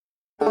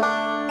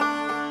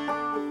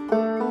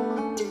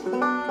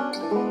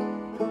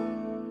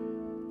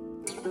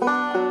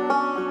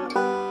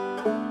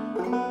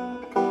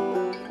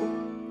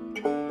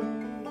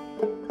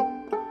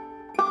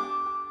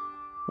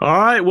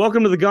right,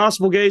 welcome to the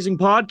Gospel Gazing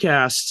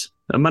Podcast.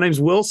 My name's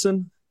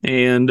Wilson,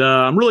 and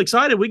I'm really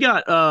excited. We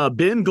got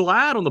Ben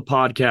Glad on the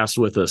podcast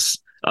with us,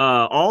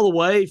 all the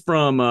way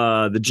from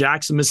the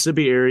Jackson,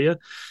 Mississippi area.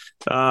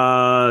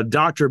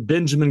 Dr.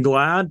 Benjamin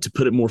Glad, to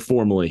put it more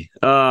formally.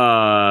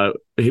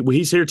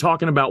 He's here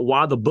talking about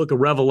why the book of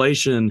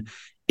Revelation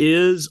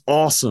is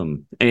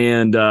awesome,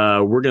 and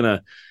we're going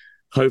to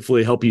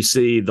hopefully help you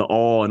see the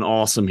awe and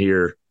awesome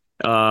here.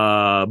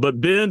 But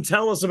Ben,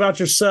 tell us about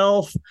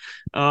yourself.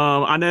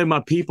 I know my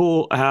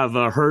people have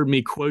heard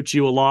me quote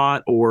you a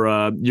lot,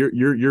 or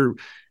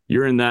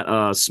you're in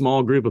that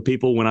small group of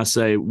people when I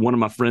say one of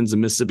my friends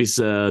in Mississippi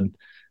said,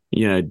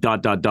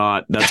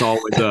 That's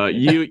always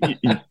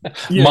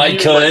Mike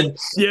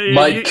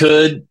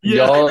could,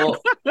 y'all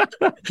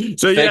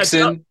so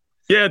fixing.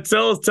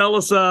 Tell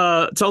us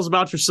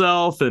about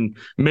yourself and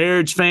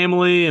marriage,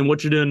 family, and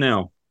what you're doing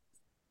now.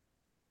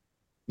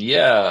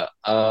 Yeah,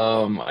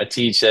 I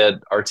teach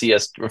at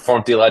RTS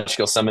Reformed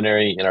Theological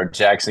Seminary in our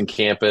Jackson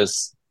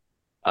campus.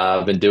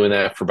 I've been doing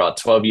that for about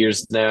 12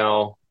 years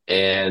now,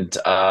 and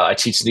I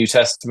teach the New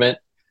Testament.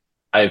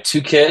 I have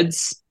two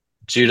kids,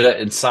 Judah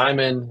and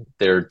Simon.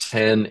 They're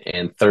 10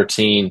 and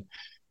 13,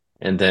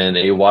 and then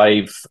a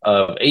wife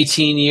of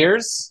 18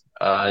 years,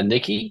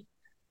 Nikki.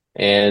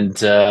 And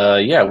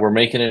we're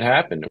making it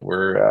happen.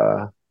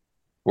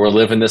 We're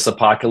living this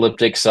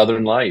apocalyptic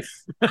Southern life.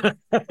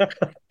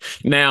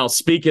 Now,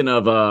 speaking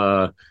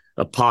of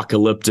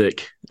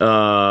apocalyptic,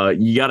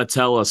 you got to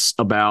tell us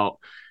about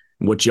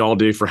what y'all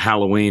do for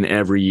Halloween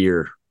every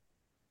year.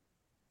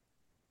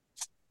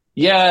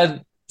 Yeah.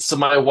 So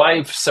my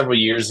wife several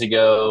years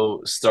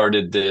ago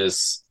started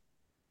this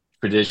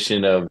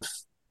tradition of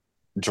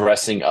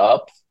dressing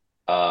up,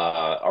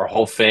 our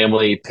whole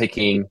family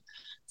picking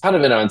kind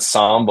of an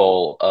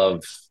ensemble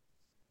of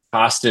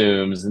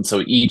costumes, and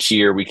so each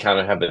year we kind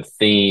of have a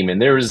theme.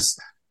 And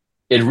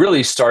it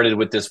really started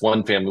with this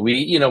one family.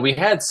 We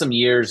had some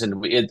years,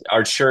 and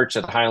our church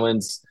at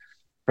Highlands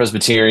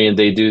Presbyterian,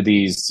 they do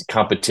these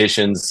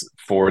competitions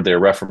for their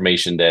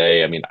Reformation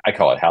Day. I mean, I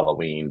call it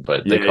Halloween,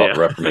 but they call it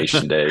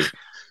Reformation Day.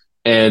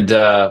 And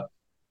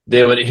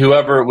they would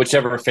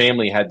whichever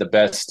family had the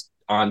best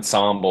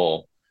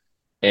ensemble,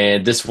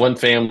 and this one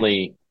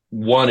family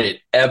won it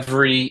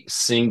every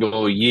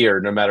single year.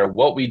 No matter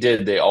what we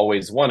did, they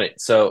always won it.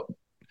 So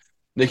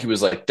Nikki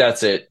was like,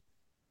 that's it.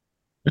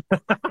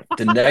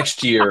 The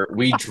next year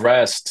we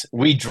dressed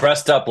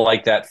up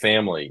like that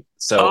family.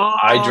 So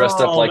I dressed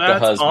up like the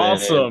husband.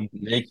 Awesome.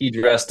 Nikki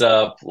dressed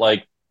up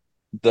like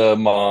the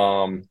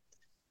mom,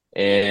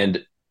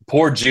 and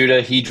poor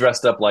Judah, he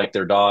dressed up like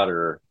their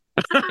daughter.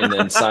 And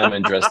then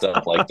Simon dressed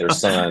up like their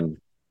son.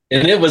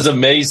 And it was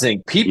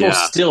amazing. People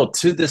still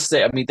to this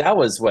day, I mean, that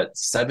was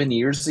 7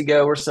 years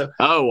ago or so.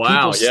 Oh, wow.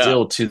 People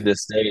still to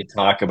this day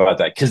talk about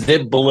that because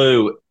it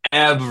blew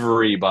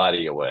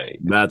everybody away.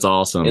 That's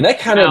awesome. And that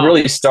kind of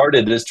really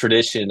started this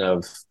tradition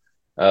of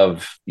I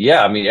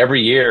mean,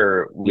 every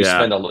year we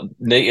spend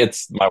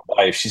it's my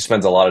wife, she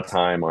spends a lot of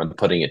time on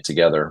putting it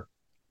together.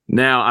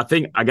 Now, I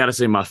think I got to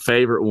say my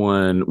favorite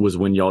one was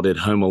when y'all did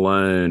Home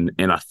Alone,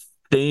 and I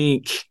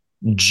think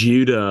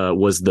Judah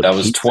was that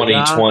was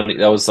 2020.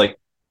 That was like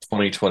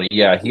 2020.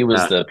 Yeah, he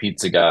was the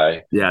pizza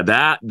guy. Yeah,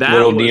 that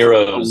Little was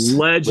Nero's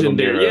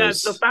legendary. Yeah,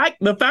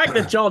 the fact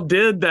that y'all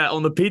did that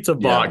on the pizza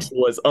box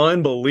was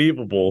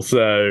unbelievable.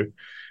 So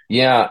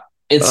yeah,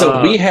 and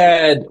so we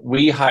hired,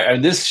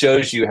 and this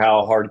shows you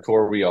how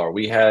hardcore we are.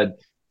 We had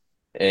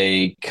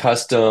a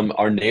custom.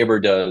 Our neighbor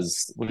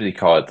does, what do they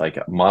call it? Like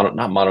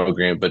not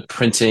monogram, but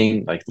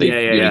printing. Like you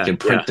can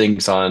print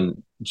things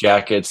on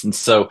jackets, and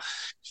so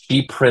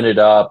he printed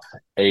up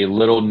a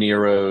Little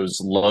Nero's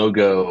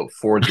logo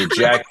for the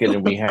jacket,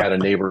 and we had a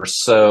neighbor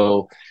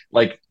sew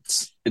like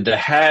the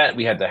hat.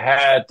 We had the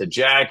hat, the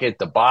jacket,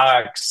 the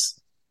box.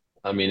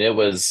 I mean,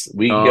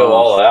 we go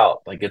all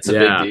out. Like, it's a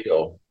big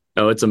deal.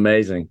 Oh, it's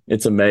amazing.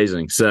 It's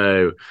amazing.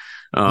 So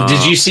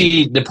did you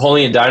see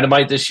Napoleon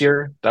Dynamite this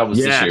year? That was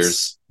this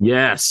year's.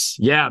 Yes.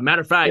 Yeah.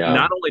 Matter of fact,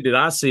 not only did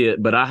I see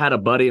it, but I had a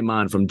buddy of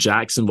mine from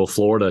Jacksonville,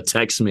 Florida,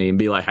 text me and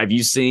be like, have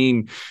you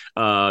seen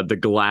the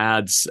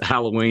Glad's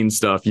Halloween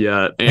stuff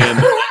yet? And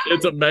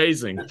it's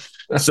amazing.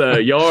 So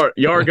y'all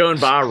are going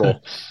viral.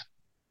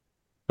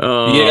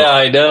 Yeah,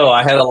 I know.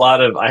 I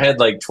had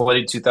like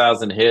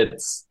 22,000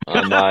 hits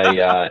on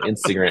my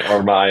Instagram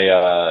or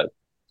my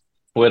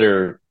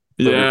Twitter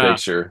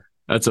picture.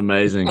 That's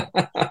amazing.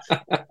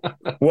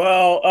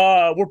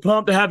 Well, we're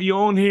pumped to have you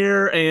on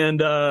here, and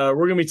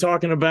we're going to be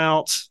talking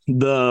about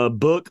the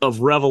book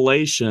of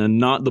Revelation,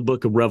 not the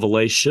book of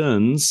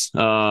Revelations.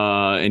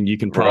 And you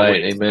can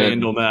probably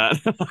expand on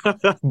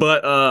that.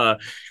 But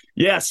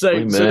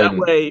so that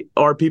way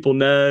our people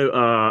know,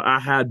 I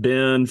had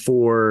been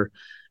for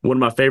one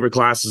of my favorite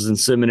classes in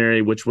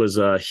seminary, which was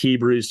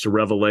Hebrews to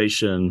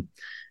Revelation.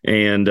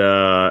 And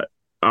I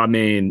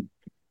mean,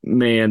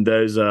 man,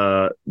 those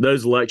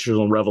lectures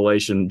on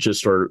Revelation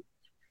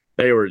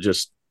they were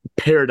just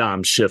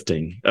paradigm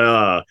shifting.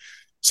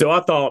 So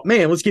I thought,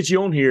 man, let's get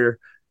you on here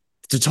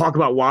to talk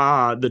about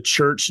why the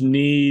church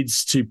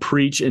needs to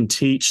preach and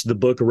teach the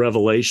book of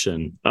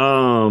Revelation.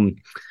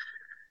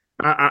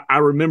 I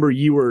remember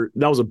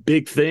that was a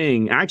big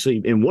thing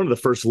actually in one of the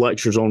first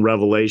lectures on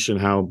Revelation,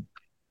 how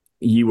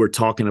you were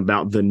talking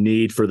about the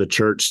need for the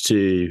church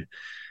to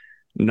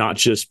not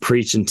just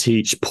preach and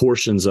teach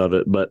portions of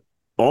it, but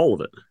all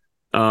of it.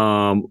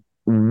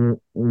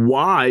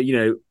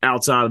 Why,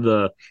 outside of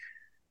the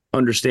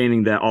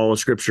understanding that all of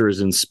Scripture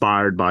is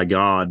inspired by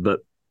God,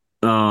 but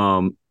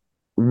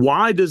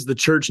why does the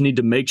church need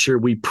to make sure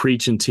we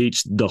preach and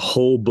teach the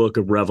whole book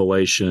of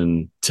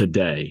Revelation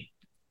today?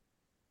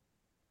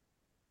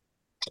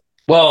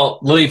 Well,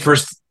 let me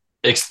first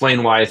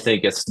explain why I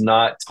think it's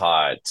not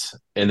taught,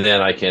 and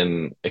then I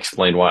can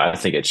explain why I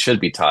think it should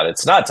be taught.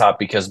 It's not taught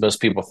because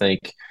most people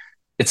think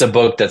it's a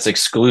book that's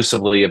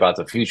exclusively about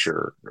the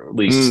future, at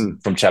least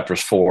from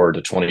chapters 4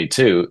 to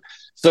 22.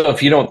 So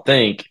if you don't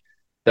think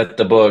that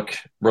the book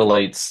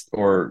relates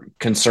or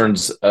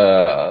concerns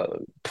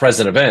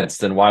present events,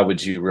 then why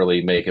would you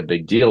really make a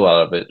big deal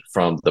out of it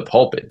from the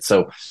pulpit?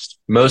 So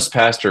most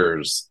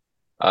pastors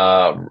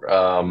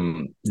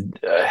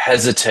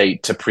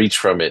hesitate to preach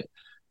from it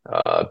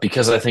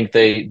because I think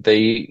they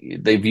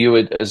view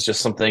it as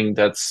just something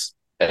that's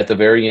at the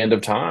very end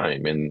of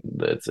time, and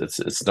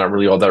it's not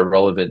really all that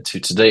relevant to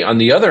today. On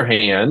the other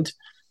hand,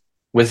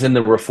 within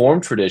the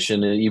Reformed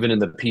tradition and even in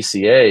the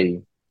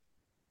PCA,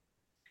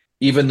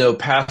 even though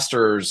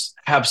pastors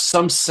have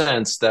some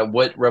sense that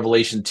what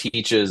Revelation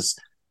teaches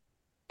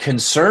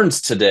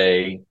concerns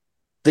today,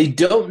 they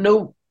don't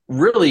know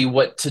really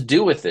what to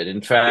do with it.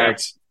 In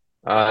fact,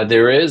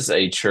 there is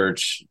a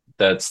church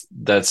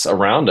that's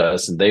around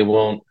us, and they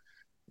won't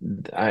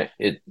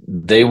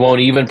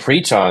even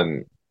preach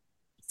on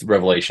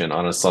Revelation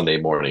on a Sunday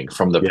morning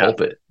from the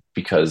pulpit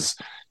because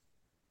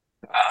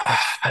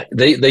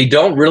they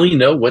don't really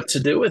know what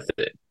to do with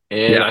it.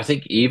 And I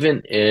think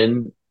even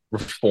in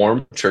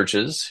Reformed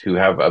churches who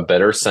have a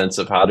better sense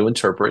of how to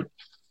interpret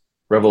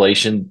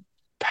Revelation,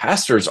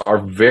 pastors are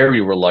very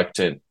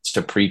reluctant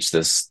to preach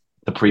this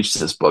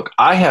book.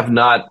 I have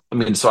not. I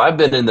mean, so I've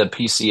been in the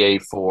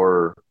PCA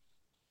for,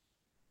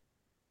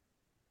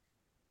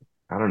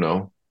 I don't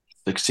know,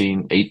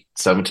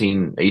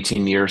 17,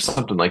 18 years,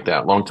 something like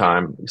that. Long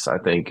time, I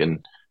think.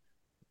 And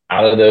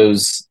out of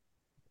those,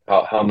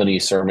 how many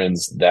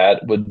sermons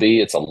that would be?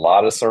 It's a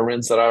lot of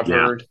sermons that I've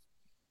heard.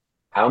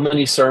 How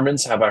many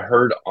sermons have I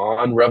heard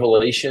on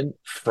Revelation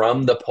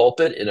from the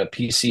pulpit in a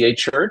PCA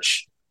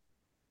church?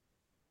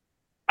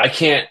 I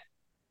can't.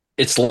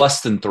 It's less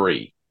than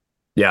 3.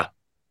 Yeah.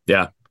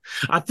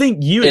 I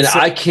think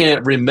I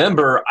can't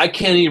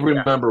even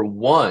remember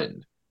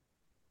one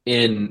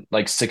in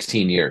like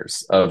 16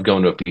 years of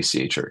going to a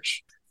PCA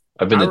church.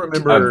 I've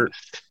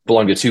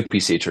belonged to 2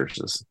 PCA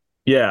churches.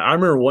 Yeah, I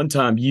remember one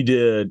time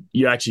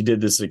you actually did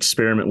this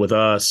experiment with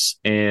us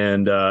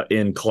and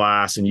in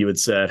class, and you had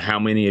said how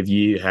many of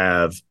you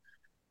have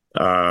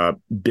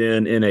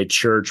been in a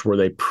church where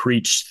they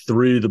preached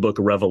through the book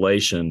of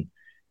Revelation.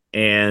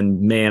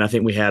 And man, I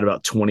think we had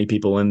about 20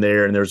 people in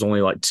there, and there's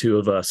only like 2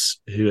 of us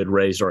who had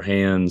raised our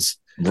hands.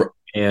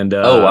 And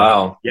oh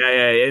wow,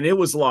 yeah, and it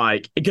was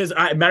like, because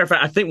matter of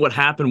fact, I think what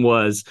happened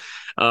was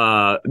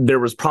there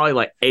was probably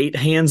like 8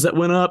 hands that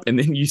went up, and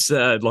then you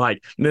said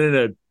like,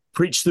 no,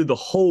 preach through the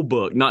whole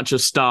book, not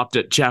just stopped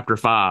at chapter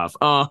 5.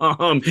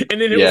 And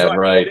then it was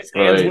like his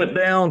hands went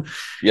down.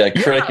 Yeah,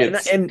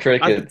 crickets. And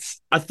crickets.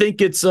 I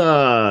think it's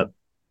I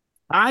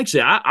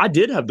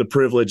did have the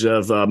privilege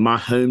of my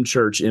home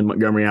church in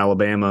Montgomery,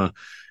 Alabama.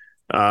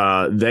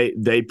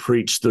 They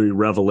preached through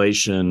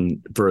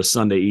Revelation for a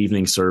Sunday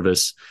evening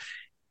service,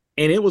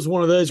 and it was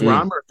one of those where I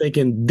remember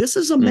thinking, "This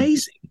is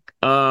amazing!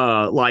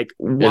 It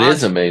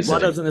is amazing. Why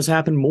doesn't this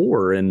happen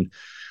more?" And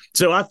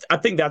so I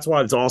think that's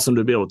why it's awesome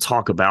to be able to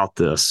talk about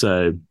this.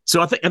 So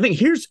I think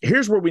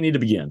here's where we need to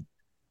begin.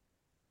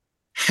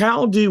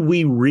 How do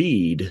we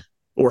read,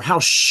 or how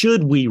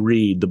should we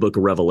read the book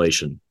of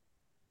Revelation?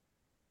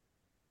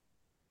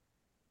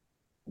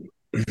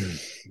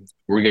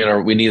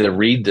 We need to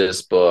read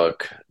this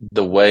book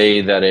the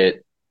way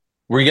that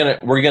we're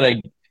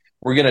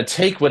gonna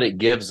take what it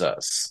gives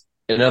us.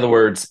 In other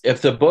words,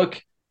 if the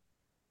book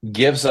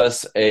gives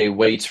us a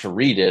way to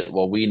read it,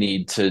 well, we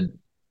need to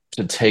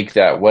take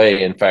that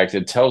way. In fact,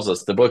 it tells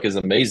us, the book is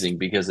amazing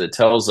because it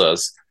tells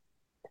us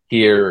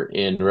here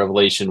in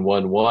Revelation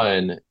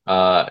 1:1,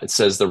 it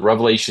says the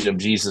revelation of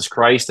Jesus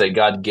Christ that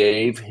God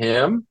gave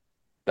him,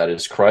 that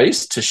is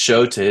Christ, to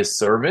show to his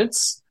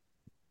servants.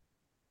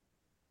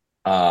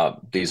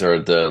 These are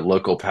the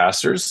local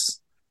pastors.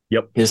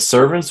 Yep. His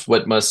servants,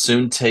 what must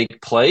soon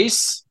take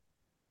place.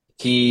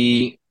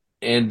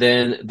 And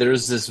then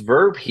there's this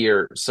verb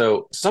here.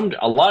 So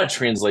a lot of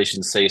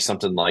translations say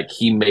something like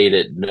he made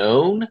it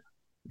known.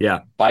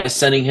 Yeah. By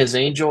sending his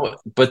angel.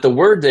 But the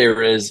word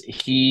there is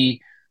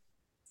he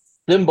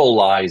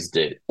symbolized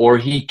it, or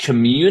he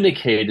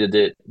communicated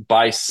it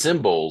by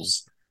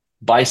symbols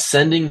by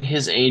sending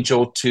his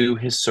angel to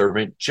his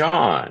servant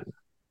John.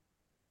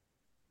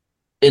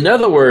 In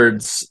other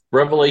words,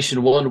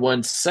 Revelation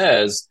 1:1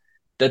 says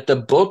that the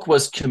book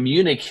was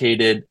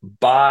communicated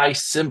by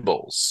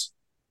symbols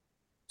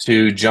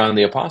to John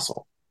the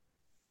Apostle.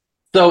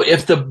 So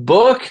if the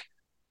book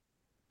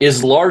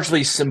is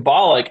largely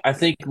symbolic, I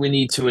think we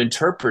need to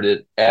interpret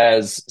it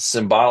as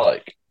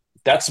symbolic.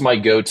 That's my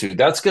go-to.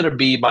 That's going to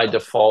be my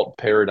default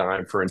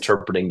paradigm for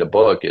interpreting the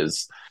book,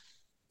 is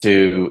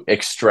to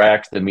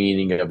extract the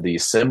meaning of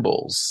these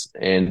symbols.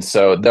 And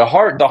so the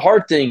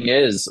hard thing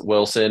is,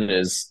 Wilson,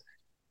 is,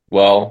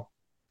 well,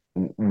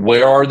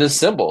 where are the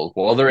symbols?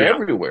 Well, they're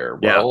everywhere.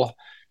 Well,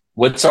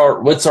 what's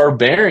our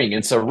bearing?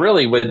 And so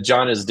really what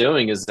John is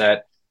doing is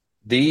that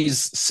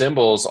these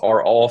symbols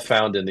are all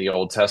found in the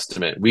Old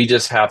Testament. We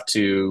just have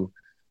to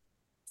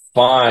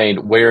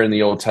find where in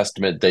the Old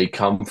Testament they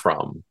come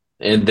from.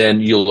 And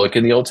then you look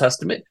in the Old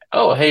Testament,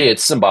 oh, hey,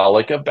 it's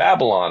symbolic of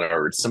Babylon,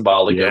 or it's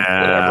symbolic of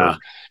whatever.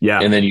 Yeah.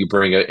 And then you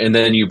bring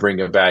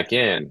it back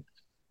in.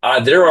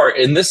 There are,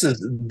 and this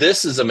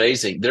is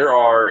amazing. There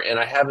are, and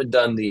I haven't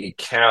done the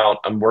count.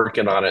 I'm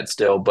working on it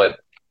still, but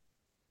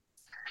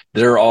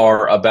there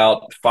are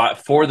about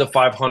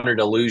 500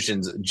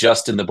 allusions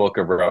just in the book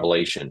of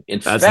Revelation.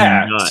 That's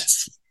fact,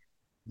 nuts.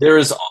 There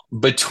is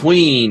it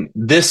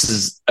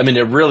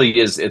really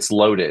is, it's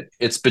loaded.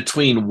 It's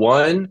between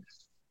 1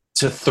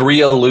 to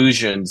 3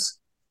 allusions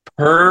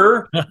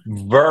per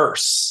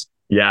verse.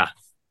 Yeah.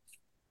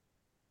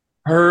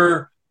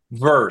 Per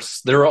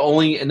verse. There are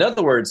only, in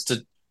other words,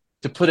 to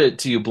put it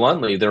to you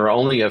bluntly, there are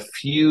only a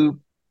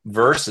few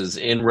verses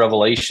in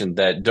Revelation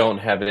that don't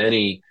have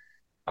any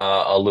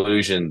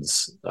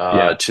allusions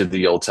to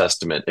the Old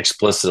Testament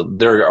explicit.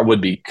 There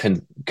would be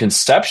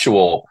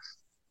conceptual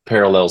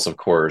parallels, of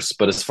course,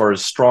 but as far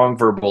as strong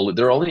verbal,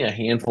 there are only a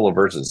handful of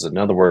verses. In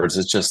other words,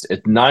 it's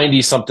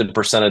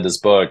 90-something% of this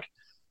book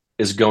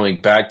is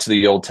going back to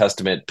the Old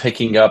Testament,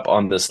 picking up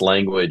on this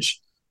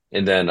language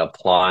and then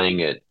applying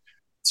it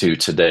to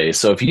today.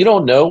 So if you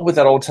don't know what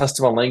that Old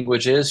Testament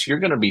language is, you're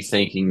going to be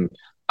thinking,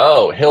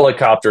 oh,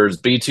 helicopters,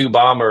 B-2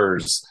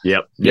 bombers,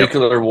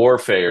 nuclear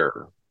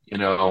warfare,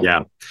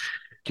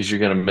 because you're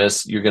going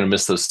to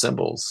miss those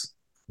symbols.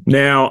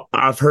 Now,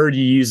 I've heard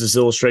you use this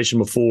illustration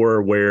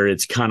before where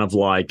it's kind of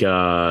like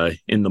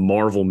in the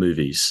Marvel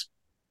movies,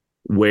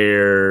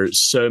 where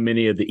so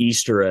many of the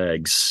Easter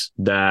eggs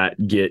that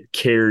get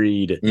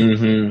carried.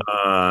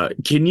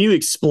 Can you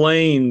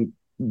explain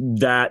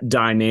that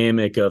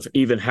dynamic of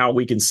even how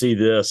we can see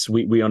this?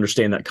 We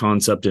understand that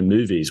concept in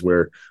movies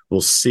where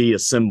we'll see a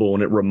symbol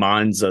and it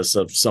reminds us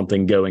of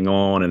something going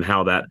on, and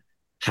how that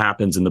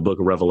happens in the book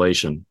of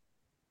Revelation.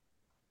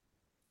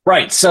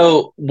 Right.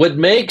 So what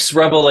makes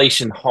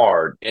Revelation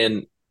hard,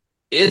 and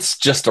it's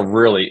just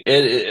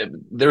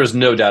there is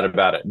no doubt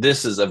about it,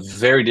 this is a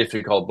very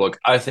difficult book.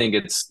 I think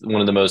it's one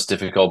of the most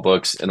difficult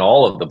books in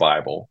all of the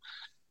Bible,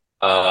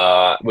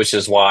 which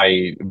is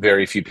why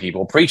very few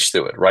people preach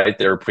through it, right?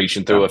 They're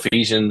preaching through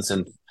Ephesians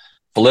and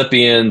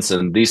Philippians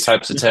and these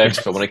types of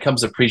texts. But when it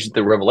comes to preaching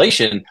through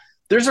Revelation,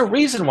 there's a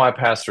reason why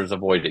pastors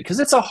avoid it, because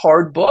it's a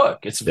hard book.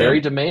 It's very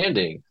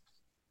demanding.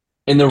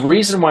 And the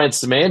reason why it's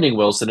demanding,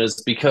 Wilson,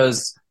 is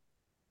because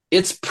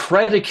it's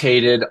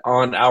predicated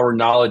on our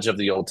knowledge of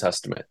the Old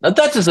Testament. Now,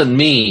 that doesn't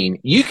mean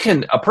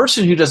a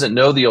person who doesn't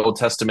know the Old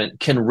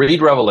Testament can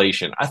read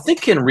Revelation. I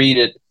think can read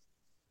it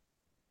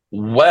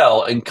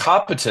well and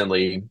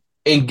competently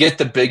and get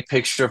the big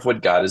picture of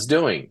what God is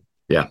doing.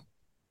 Yeah.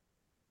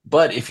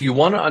 But if you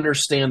want to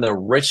understand the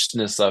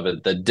richness of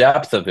it, the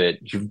depth of it,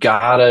 you've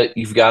got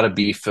to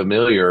be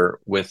familiar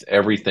with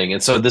everything.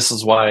 And so this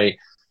is why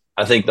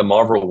I think the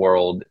Marvel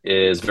world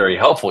is very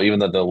helpful, even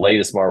though the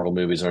latest Marvel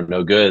movies are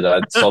no good. I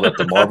saw that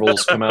the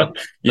Marvels come out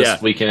this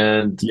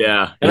weekend.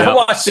 Yeah. And I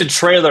watched the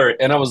trailer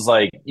and I was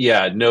like,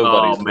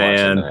 nobody's watching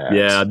that.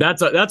 Yeah,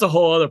 that's a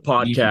whole other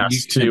podcast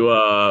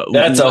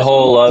that's a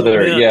whole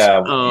other,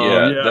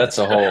 that's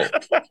a whole,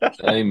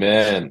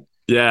 amen.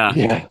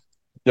 Yeah.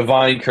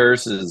 Divine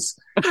curses.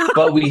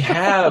 But we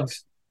have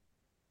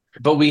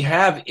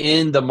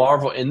in the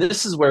Marvel, and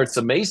this is where it's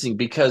amazing,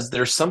 because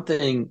there's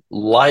something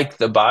like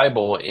the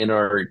Bible in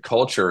our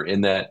culture,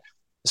 in that,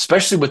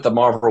 especially with the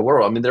Marvel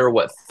world. I mean, there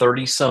are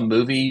 30 some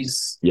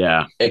movies,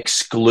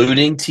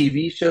 excluding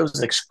TV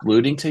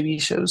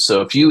shows.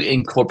 So if you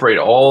incorporate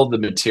all the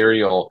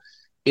material,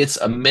 it's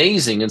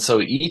amazing. And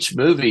so each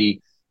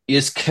movie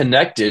is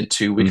connected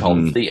to, we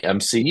call it the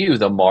MCU,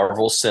 the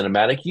Marvel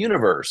Cinematic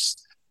Universe.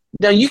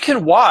 Now, you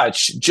can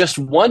watch just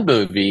one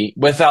movie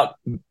without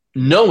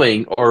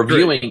knowing or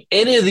viewing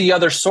any of the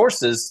other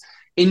sources,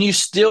 and you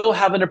still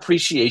have an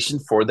appreciation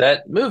for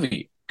that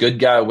movie. Good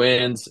guy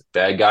wins,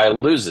 bad guy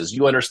loses.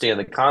 You understand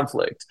the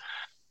conflict.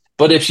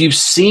 But if you've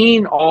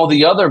seen all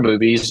the other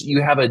movies,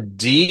 you have a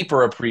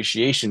deeper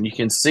appreciation. You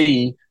can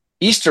see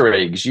Easter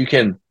eggs. You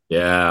can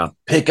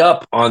pick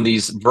up on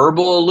these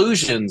verbal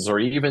allusions or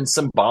even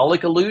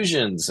symbolic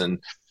allusions. And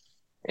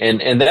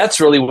that's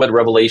really what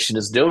Revelation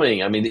is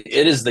doing. I mean,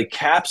 it is the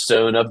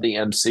capstone of the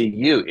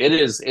MCU.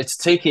 It's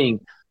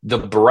taking the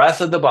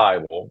breadth of the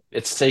Bible,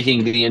 it's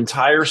taking the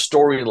entire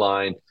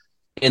storyline,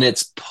 and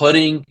it's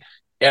putting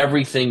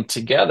everything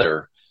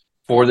together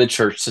for the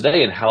church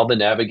today and how to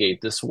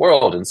navigate this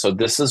world. And so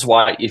this is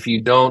why, if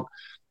you don't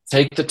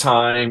take the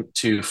time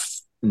to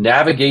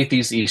navigate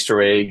these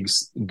Easter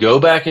eggs, go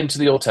back into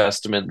the Old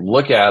Testament,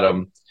 look at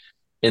them,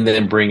 and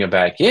then bring it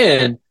back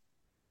in,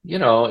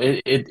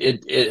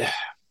 it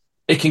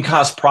can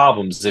cause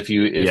problems if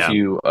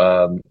you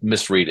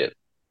misread it.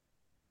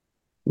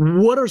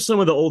 What are some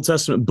of the Old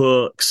Testament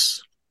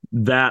books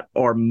that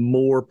are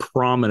more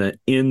prominent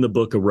in the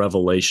book of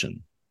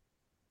Revelation?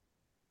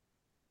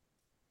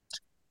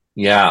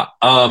 Yeah.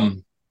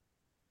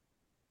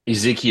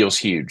 Ezekiel's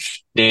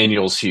huge.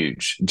 Daniel's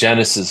huge.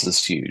 Genesis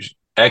is huge.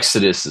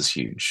 Exodus is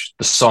huge.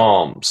 The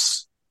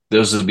Psalms,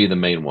 those would be the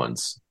main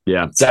ones.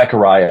 Yeah.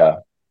 Zechariah.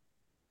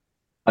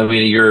 I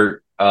mean,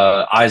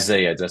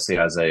 Isaiah, just say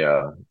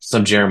Isaiah,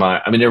 some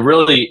Jeremiah. I mean, it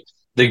really,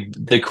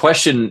 the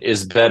question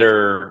is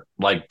better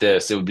like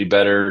this. It would be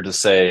better to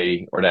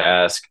say or to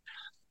ask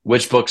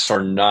which books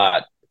are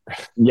not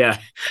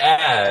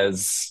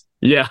as.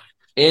 Yeah.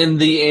 And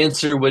the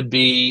answer would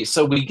be,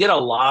 so we get a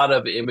lot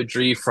of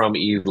imagery from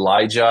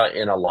Elijah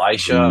and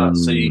Elisha.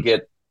 So you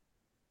get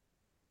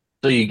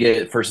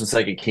First and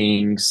Second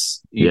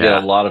Kings. You get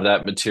a lot of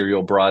that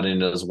material brought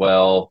in as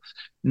well.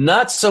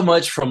 Not so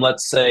much from,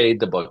 let's say,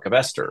 the Book of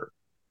Esther.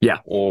 Yeah.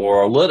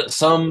 Or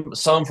some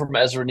from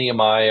Ezra,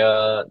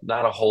 Nehemiah.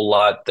 Not a whole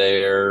lot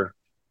there.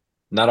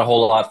 Not a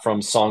whole lot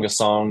from Song of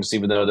Songs,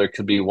 even though there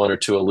could be one or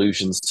two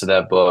allusions to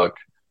that book.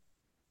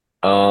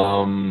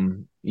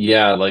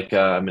 Yeah,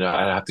 I mean,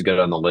 I have to go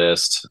down the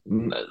list.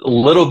 A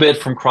little bit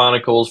from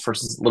Chronicles, a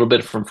little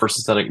bit from First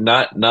and Second,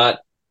 not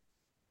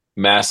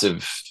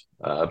massive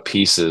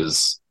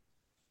pieces.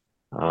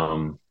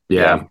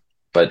 Yeah,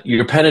 but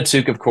your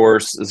Pentateuch, of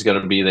course, is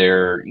going to be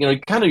there.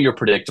 Kind of your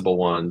predictable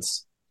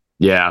ones.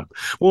 Yeah,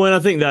 well, and I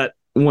think that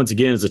once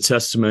again is a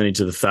testimony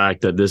to the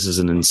fact that this is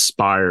an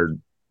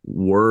inspired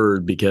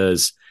word,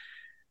 because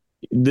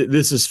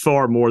this is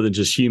far more than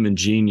just human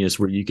genius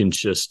where you can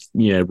just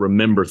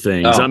remember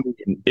things. I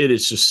mean, it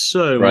is just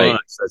so much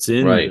that's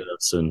in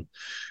this. And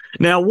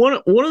now one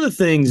of the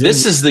things,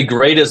 this is the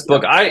greatest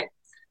book. I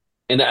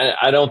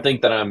don't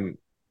think that I'm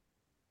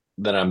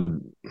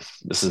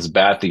this is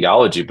bad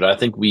theology, but I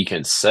think we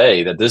can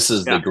say that this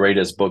is the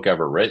greatest book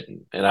ever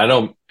written. And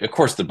of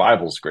course the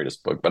Bible's the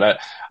greatest book, but I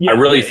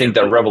really think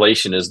that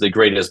Revelation is the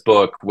greatest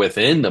book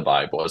within the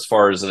Bible as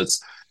far as its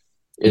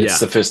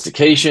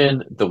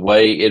sophistication, the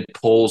way it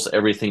pulls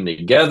everything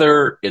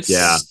together. It's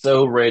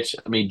so rich.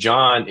 I mean,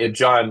 if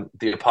John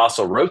the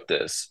Apostle wrote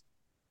this,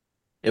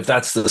 if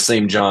that's the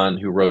same John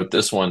who wrote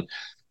this one,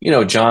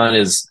 John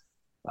is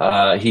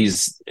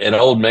he's an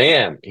old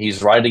man.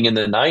 He's writing in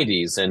the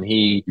 90s, and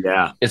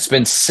it's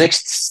been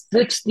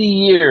 60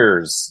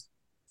 years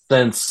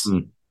since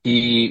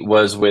he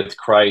was with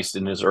Christ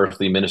in his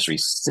earthly ministry.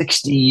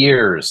 60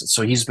 years.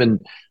 So he's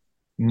been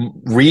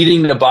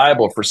reading the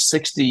Bible for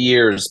 60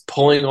 years,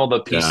 pulling all the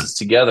pieces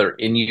together,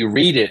 and you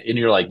read it and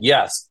you're like,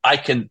 yes, I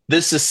can.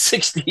 This is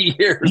 60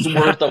 years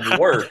worth of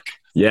work.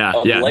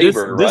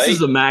 Labor. This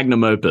is a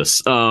magnum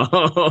opus.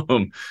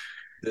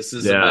 This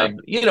is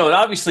and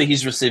obviously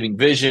he's receiving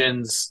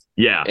visions.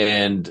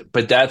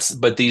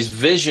 But these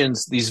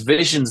visions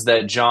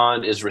that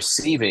John is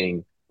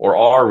receiving or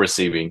are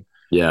receiving.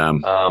 These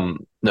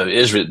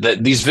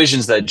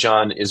visions that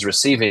John is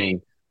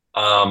receiving,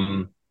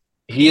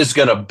 he is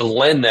going to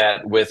blend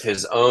that with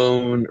his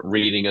own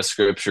reading of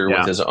scripture,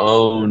 with his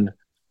own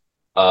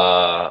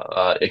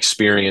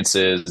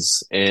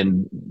experiences.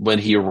 And when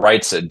he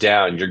writes it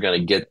down, you're going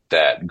to get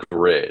that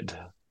grid.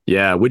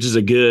 Yeah, which is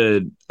a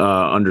good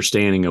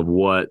understanding of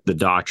what the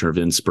doctrine of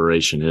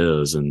inspiration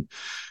is. And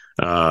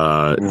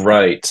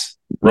right.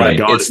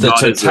 It's the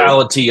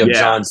totality of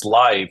John's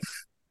life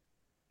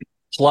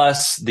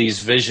plus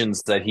these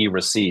visions that he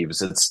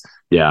receives. It's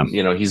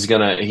he's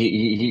gonna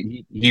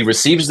he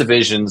receives the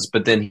visions,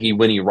 but then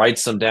when he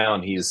writes them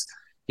down, he's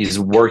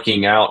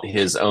working out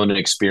his own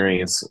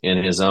experience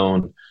in his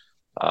own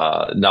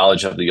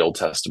knowledge of the Old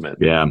Testament.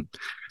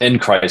 And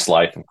Christ's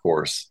life, of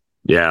course.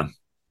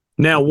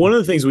 Now, one of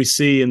the things we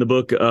see in the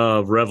book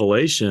of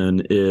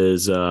Revelation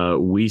is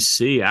we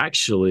see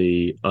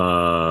actually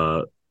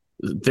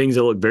things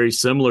that look very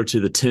similar to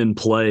the 10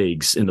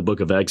 plagues in the book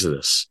of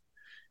Exodus.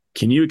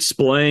 Can you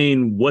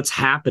explain what's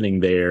happening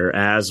there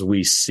as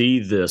we see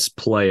this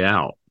play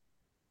out?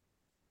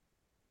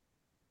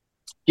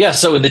 Yeah,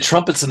 so in the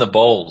trumpets and the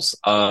bowls,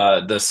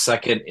 the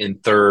second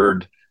and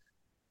third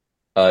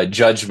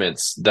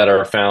judgments that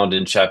are found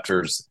in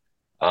chapters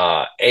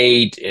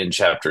 8 and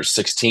chapter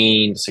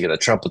 16. So you get the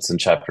trumpets in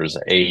chapters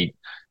 8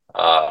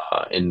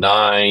 and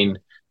 9,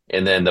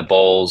 and then the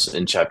bowls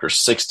in chapter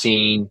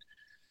 16.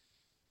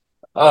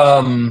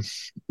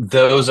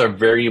 Those are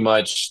very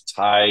much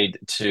tied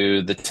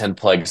to the 10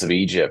 plagues of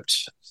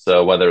Egypt.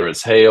 So whether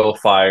it's hail,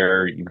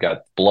 fire, you've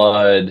got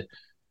blood,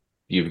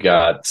 you've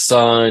got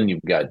sun,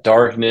 you've got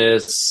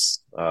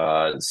darkness,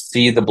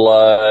 sea the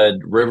blood,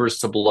 rivers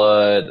to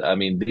blood. I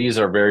mean, these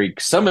are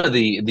some of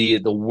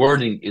the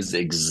wording is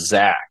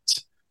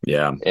exact.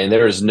 And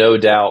there is no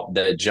doubt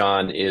that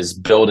John is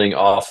building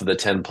off of the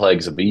 10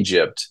 plagues of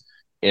Egypt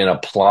and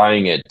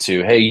applying it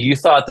to, hey, you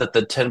thought that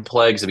the 10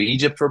 plagues of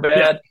Egypt were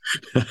bad?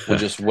 We'll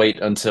just wait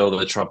until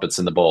the trumpets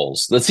and the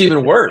bowls. That's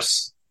even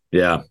worse.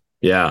 Yeah.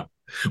 Yeah.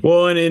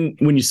 Well, and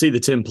when you see the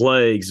 10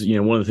 plagues,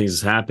 one of the things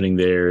that's happening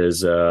there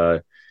is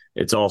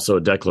it's also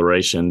a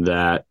declaration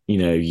that,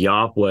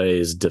 Yahweh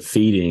is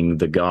defeating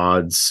the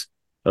gods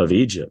of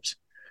Egypt.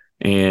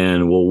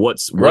 And well,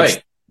 what's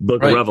Right.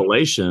 Book of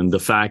Revelation? The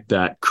fact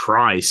that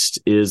Christ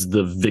is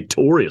the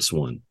victorious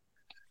one.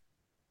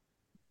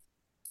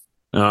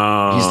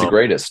 He's the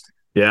greatest.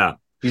 Yeah.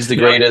 He's the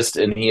greatest,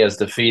 and he's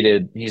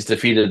defeated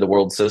the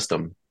world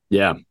system.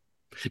 Yeah.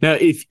 Now,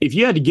 if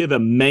you had to give a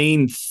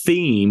main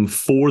theme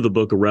for the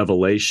Book of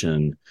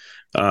Revelation,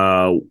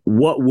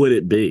 what would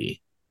it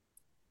be?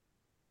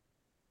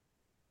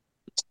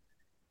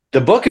 The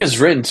book is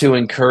written to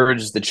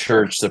encourage the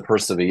church to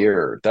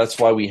persevere. That's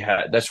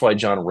why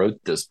John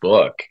wrote this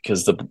book,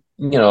 because in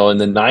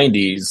the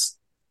 90s,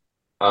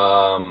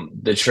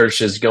 the church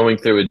is going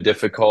through a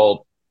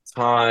difficult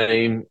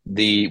time.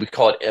 We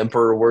call it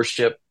emperor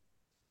worship,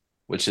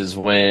 which is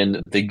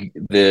when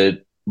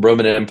the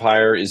Roman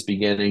Empire is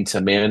beginning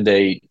to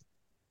mandate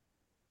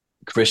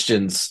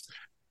Christians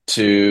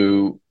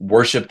to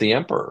worship the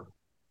emperor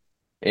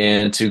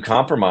and to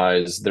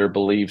compromise their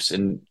beliefs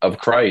of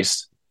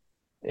Christ.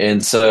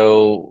 And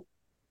so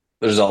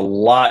there's a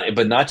lot,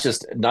 but not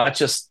just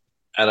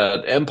at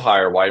an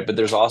empire wide, but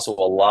there's also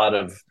a lot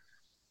of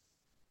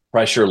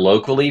pressure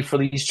locally for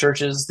these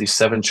churches, these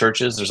 7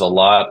 churches. There's a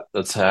lot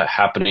that's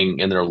happening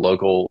in their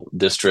local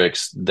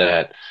districts,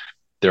 that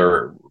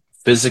they're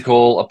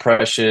physical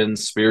oppression,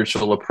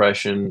 spiritual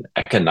oppression,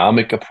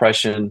 economic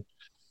oppression.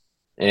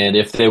 And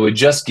if they would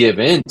just give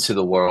in to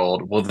the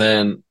world, well,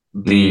 then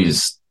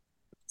these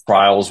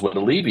trials would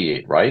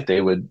alleviate, right?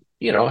 They would,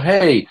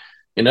 hey,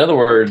 in other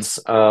words,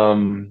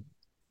 John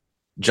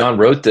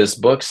wrote this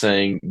book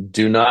saying,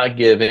 do not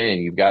give in.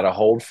 You've got to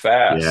hold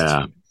fast.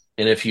 Yeah.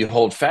 And if you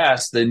hold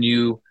fast, then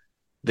you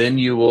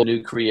will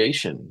new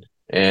creation.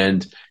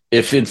 And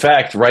if in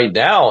fact, right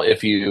now,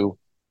 if you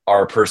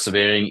are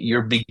persevering,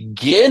 you're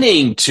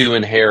beginning to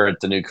inherit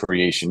the new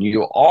creation.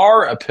 You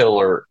are a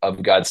pillar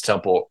of God's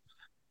temple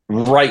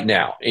right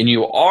now, and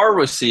you are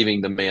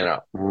receiving the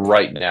manna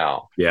right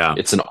now. Yeah.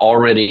 It's an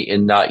already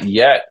and not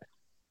yet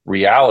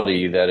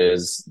reality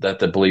that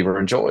the believer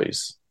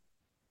enjoys.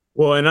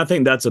 Well, and I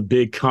think that's a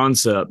big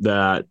concept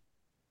that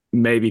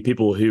maybe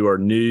people who are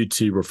new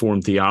to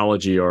Reformed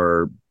theology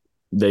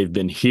they've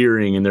been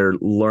hearing, and they're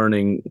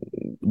learning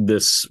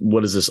this,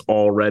 what is this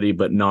already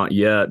but not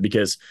yet?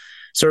 Because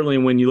certainly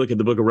when you look at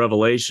the book of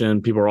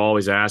Revelation, people are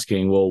always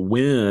asking, well,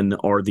 when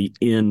are the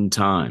end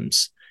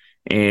times?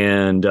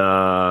 And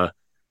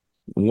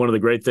one of the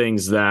great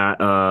things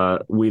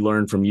that we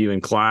learned from you in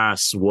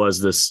class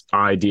was this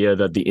idea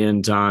that the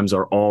end times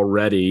are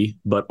already,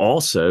 but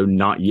also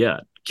not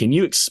yet. Can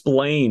you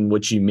explain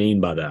what you mean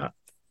by that?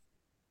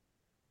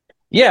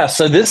 Yeah,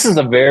 so this is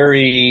a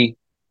very,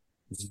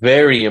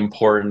 very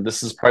important,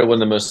 this is probably one of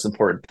the most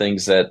important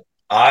things that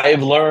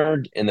I've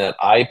learned and that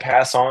I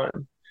pass on.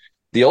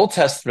 The Old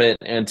Testament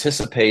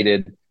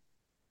anticipated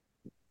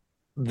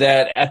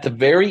that at the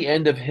very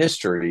end of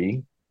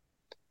history,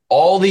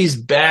 all these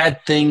bad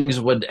things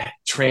would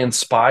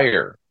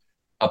transpire: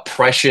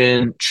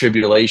 oppression,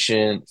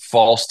 tribulation,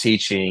 false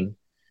teaching.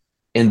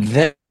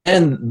 And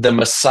then the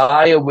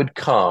Messiah would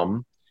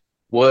come,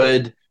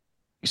 would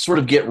sort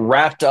of get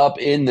wrapped up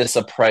in this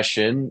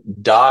oppression,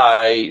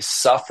 die,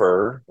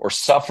 suffer,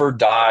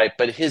 die,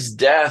 but his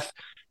death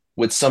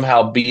would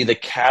somehow be the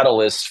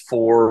catalyst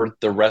for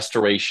the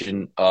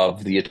restoration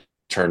of the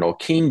eternal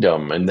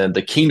kingdom. And then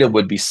the kingdom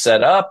would be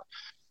set up,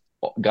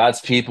 God's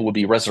people would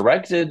be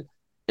resurrected,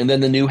 and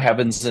then the new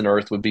heavens and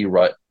earth would be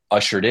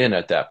ushered in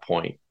at that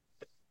point.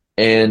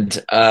 And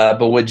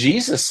but what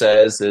Jesus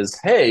says is,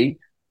 hey,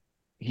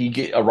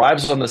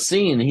 arrives on the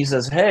scene, and he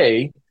says,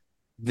 hey,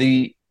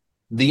 the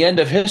end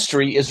of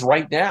history is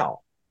right now.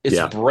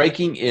 It's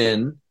breaking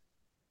in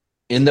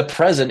the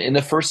present, in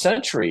the first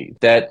century.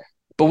 But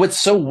what's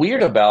so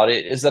weird about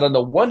it is that on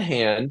the one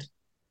hand,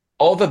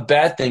 all the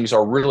bad things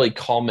are really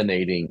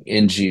culminating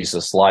in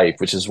Jesus' life,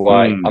 which is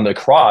why on the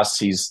cross,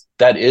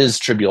 that is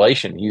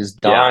tribulation. He's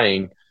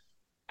dying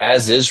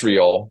as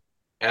Israel,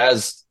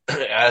 as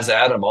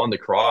Adam on the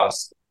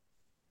cross.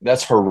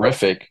 That's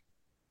horrific.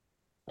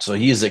 So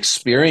he is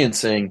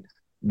experiencing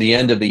the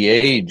end of the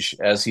age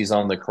as he's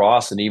on the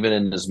cross, and even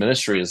in his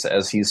ministry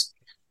as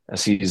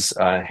he's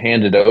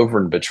handed over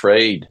and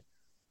betrayed,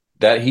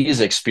 that he is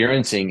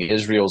experiencing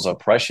Israel's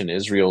oppression,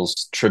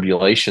 Israel's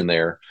tribulation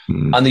there.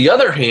 On the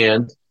other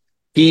hand,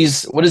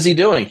 what is he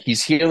doing?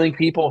 He's healing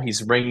people.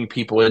 He's bringing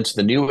people into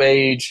the new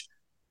age.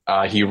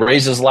 He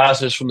raises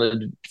Lazarus from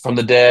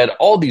the dead.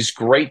 All these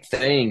great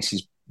things.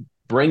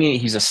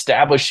 He's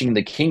establishing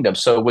the kingdom.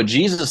 So what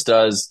Jesus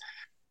does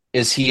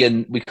is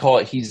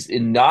he's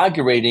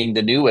inaugurating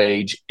the new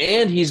age,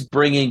 and he's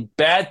bringing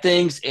bad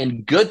things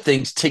and good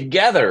things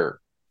together.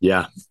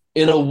 Yeah.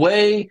 In a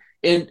way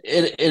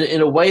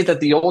that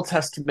the Old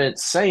Testament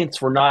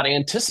saints were not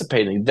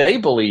anticipating. They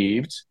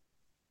believed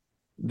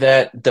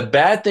that the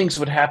bad things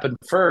would happen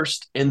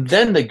first and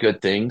then the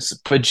good things.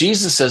 But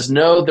Jesus says,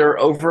 no, they're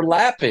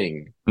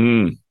overlapping.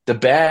 Mm, The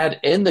bad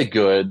and the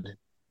good,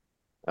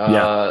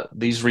 yeah.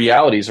 these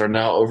realities are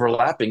now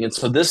overlapping. And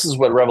so this is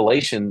what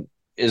Revelation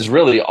is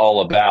really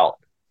all about,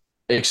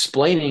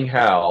 explaining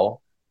how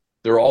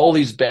there are all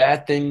these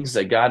bad things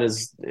that God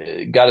is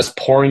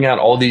pouring out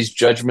all these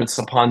judgments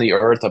upon the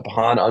earth,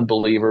 upon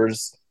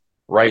unbelievers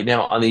right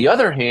now. On the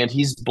other hand,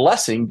 he's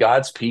blessing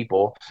God's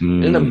people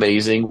in an Mm,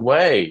 amazing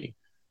way.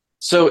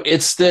 So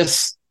it's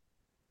this,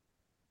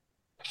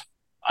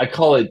 I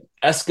call it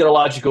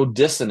eschatological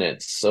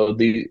dissonance. So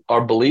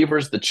our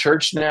believers, the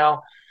church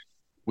now,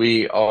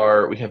 we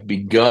have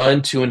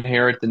begun to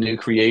inherit the new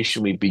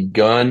creation. We've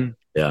begun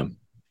yeah.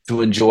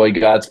 to enjoy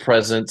God's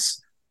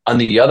presence. On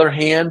the other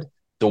hand,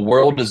 the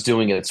world is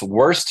doing its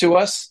worst to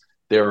us.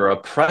 They're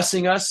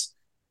oppressing us,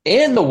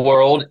 and the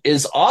world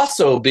is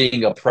also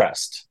being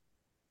oppressed.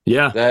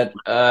 Yeah. That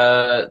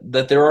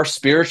there are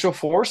spiritual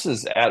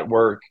forces at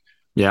work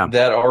Yeah.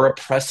 that are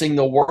oppressing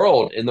the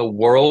world, and the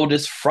world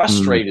is Mm,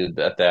 frustrated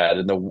at that.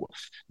 And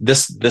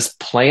this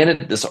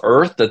planet, this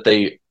earth that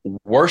they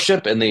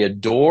worship and they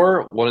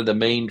adore, one of the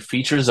main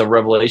features of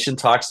Revelation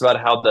talks about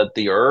how that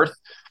the earth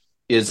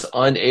is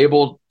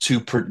unable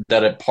to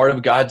that a part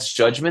of God's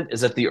judgment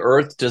is that the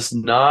earth does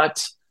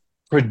not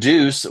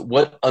produce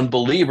what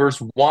unbelievers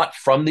want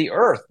from the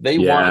earth.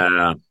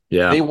 yeah.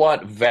 Yeah. They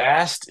want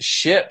vast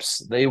ships.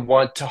 They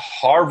want to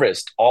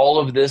harvest all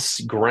of this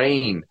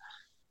grain,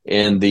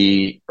 and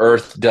the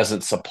earth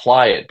doesn't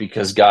supply it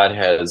because God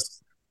has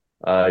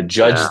Yeah.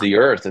 judged the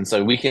earth. And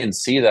so we can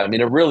see that. I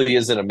mean, it really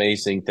is an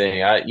amazing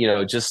thing.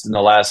 Just in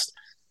the last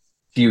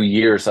few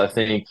years, I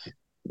think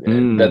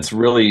Mm, that's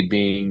really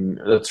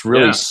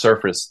yeah.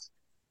 surfaced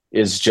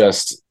is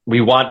just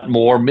we want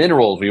more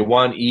minerals. We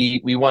want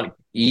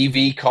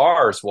EV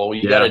cars. Well,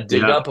 you got Yeah. to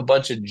dig Yeah. up a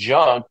bunch of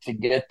junk to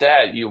get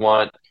that.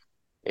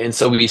 And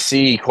so we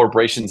see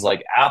corporations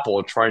like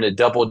Apple trying to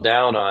double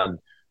down on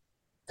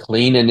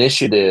clean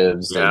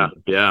initiatives Yeah.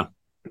 and Yeah.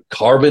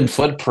 carbon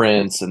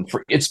footprints, and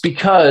it's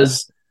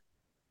because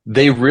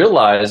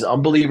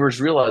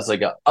unbelievers realize,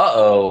 like,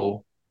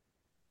 oh,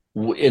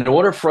 in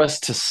order for us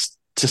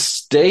to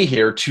stay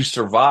here, to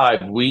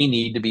survive, we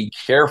need to be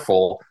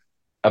careful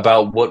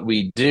about what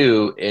we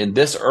do, and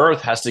this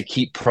earth has to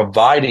keep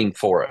providing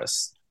for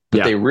us. But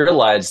Yeah. they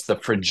realize the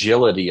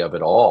fragility of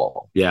it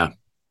all, Yeah.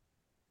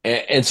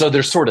 and so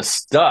they're sort of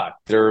stuck.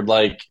 They're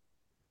like,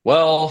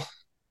 well,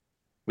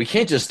 we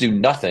can't just do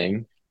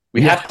nothing.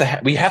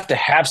 Yeah. We have to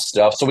have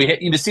stuff. So you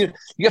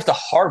have to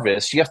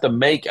harvest. You have to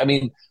make. I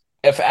mean,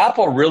 if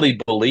Apple really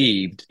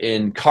believed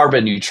in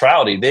carbon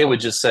neutrality, they would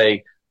just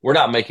say, "We're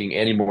not making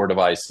any more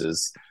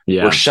devices.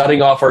 We're Yeah.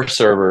 shutting off our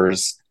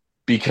servers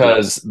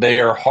because they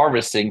are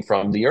harvesting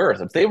from the earth."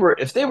 If they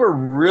were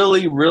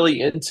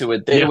really into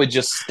it, they Yeah. would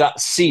just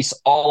cease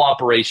all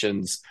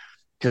operations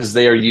because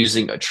they are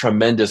using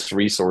tremendous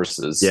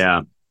resources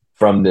Yeah.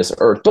 from this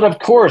earth. But of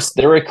course,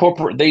 they're a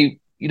corporate.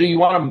 You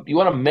want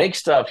to make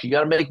stuff. You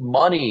got to make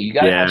money. You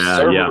got to have Yeah. Yeah.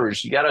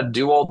 servers. You got to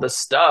do all this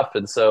stuff.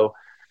 And so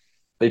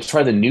they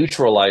try to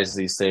neutralize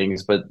these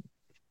things, but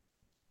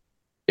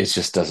it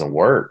just doesn't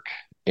work.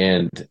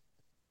 And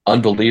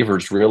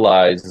unbelievers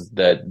realize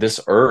that this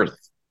earth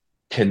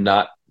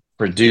cannot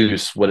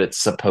produce what it's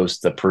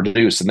supposed to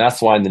produce. And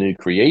that's why in the new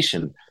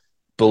creation,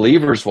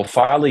 believers will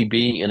finally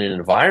be in an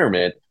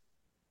environment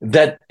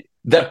that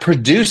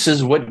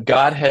produces what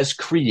God has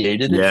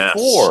created it Yes.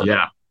 for.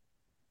 Yeah.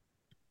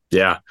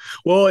 Yeah.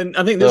 Well, and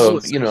I think this is So,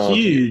 what's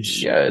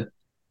huge yeah.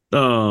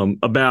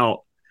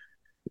 about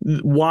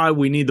why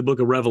we need the book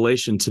of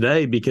Revelation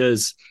today,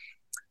 because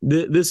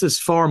this is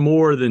far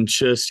more than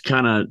just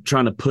kind of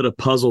trying to put a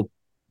puzzle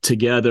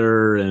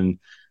together and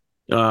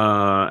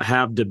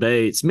have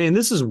debates. Man,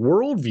 this is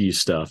worldview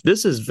stuff.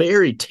 This is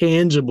very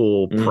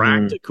tangible, Mm-hmm.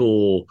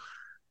 practical,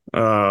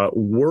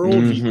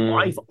 worldview, Mm-hmm.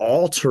 life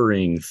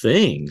altering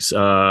things.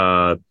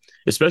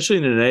 Especially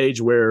in an age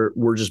where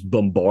we're just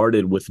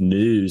bombarded with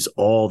news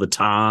all the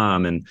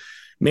time. And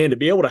man, to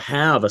be able to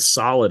have a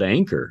solid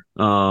anchor,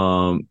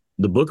 the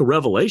book of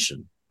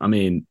Revelation, I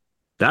mean,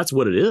 that's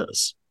what it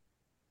is.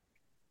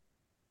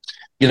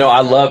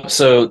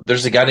 So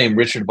there's a guy named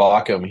Richard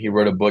Bauckham. He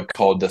wrote a book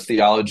called The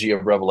Theology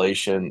of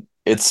Revelation.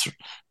 It's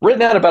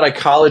written at about a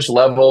college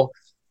level.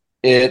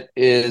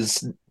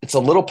 It's a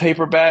little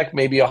paperback,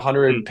 maybe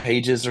 100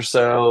 pages or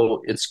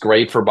so. It's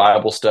great for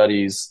Bible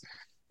studies.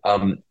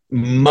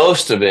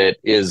 Most of it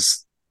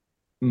is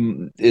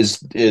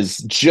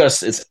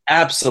just it's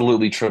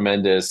absolutely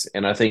tremendous,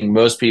 and I think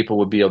most people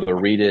would be able to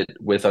read it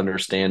with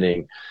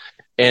understanding.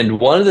 And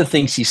one of the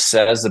things he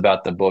says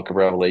about the book of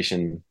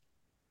Revelation,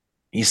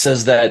 he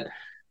says that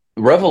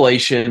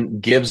Revelation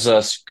gives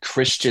us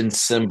Christian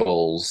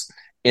symbols,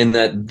 in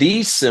that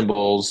these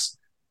symbols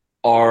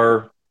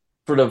are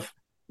sort of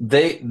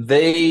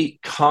they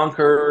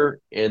conquer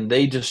and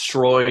they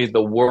destroy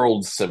the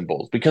world's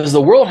symbols, because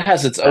the world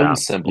has its own Yeah.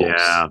 symbols.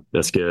 Yeah.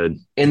 That's good.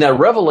 In that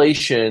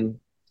Revelation,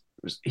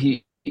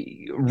 he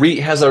we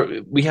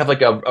have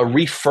like a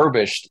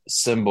refurbished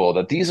symbol,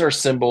 that these are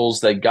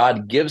symbols that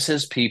God gives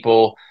his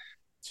people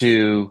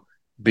to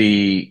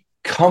be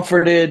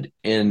comforted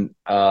in,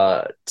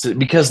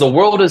 because the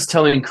world is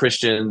telling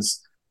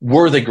Christians,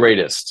 we're the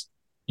greatest.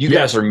 You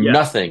guys are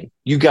nothing.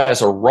 You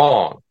guys are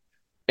wrong.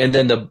 And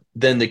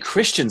then the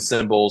Christian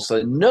symbols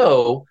say,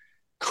 no,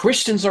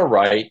 Christians are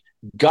right.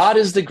 God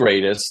is the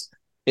greatest,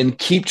 and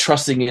keep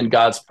trusting in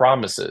God's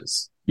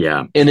promises.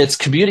 Yeah. And it's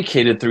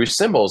communicated through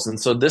symbols. And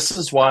so this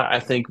is why I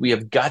think we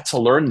have got to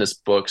learn this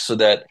book, so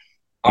that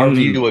our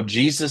view of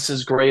Jesus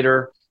is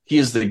greater. He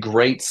is the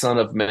great Son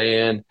of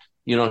Man,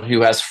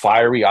 who has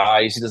fiery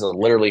eyes. He doesn't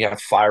literally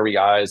have fiery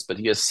eyes, but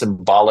he has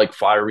symbolic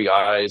fiery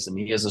eyes, and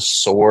he has a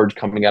sword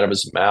coming out of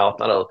his mouth,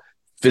 not a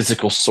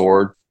physical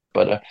sword,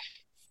 but a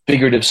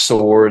figurative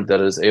sword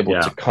that is able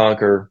to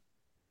conquer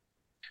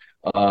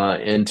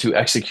and to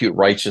execute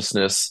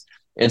righteousness.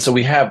 And so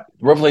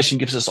Revelation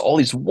gives us all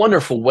these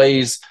wonderful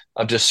ways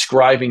of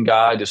describing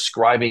God,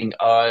 describing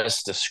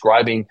us,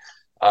 describing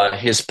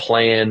his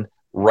plan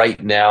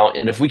right now.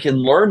 And if we can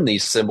learn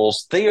these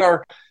symbols, they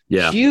are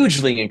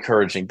hugely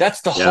encouraging.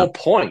 That's the whole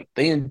point.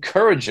 They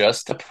encourage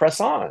us to press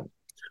on.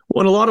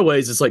 Well, in a lot of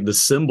ways, it's like the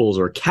symbols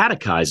are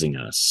catechizing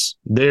us.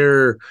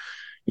 They're,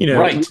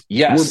 right.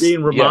 Yes. We're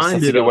being reminded. Yes,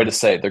 that's a good way to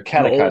say it. They're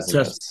catechizing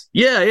us.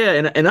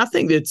 Yeah. And I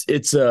think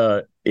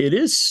that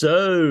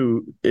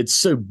it's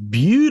so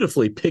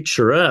beautifully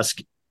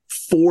picturesque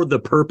for the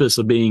purpose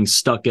of being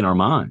stuck in our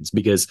minds,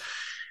 because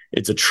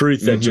it's a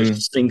truth that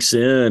just sinks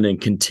in and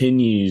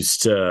continues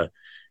to.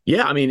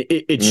 Yeah, I mean,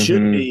 it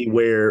should be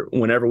where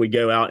whenever we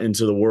go out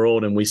into the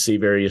world and we see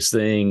various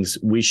things,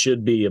 we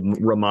should be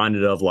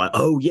reminded of, like,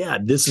 oh yeah,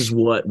 this is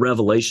what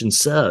Revelation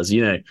says,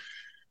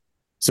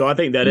 So I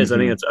think that is, I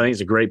think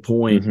it's a great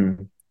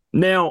point.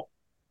 Now,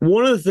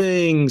 one of the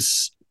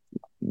things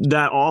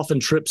that often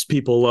trips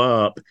people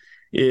up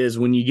is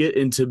when you get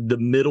into the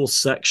middle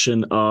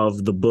section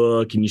of the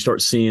book and you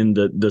start seeing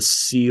the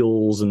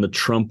seals and the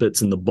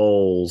trumpets and the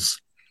bowls.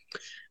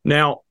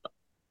 Now,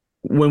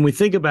 when we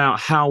think about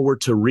how we're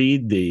to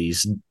read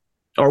these,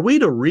 are we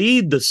to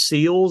read the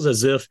seals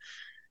as if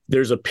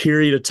there's a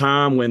period of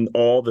time when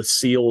all the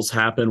seals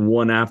happen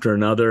one after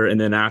another,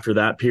 and then after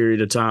that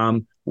period of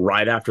time,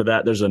 right after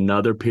that, there's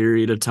another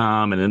period of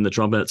time, and then the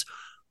trumpets?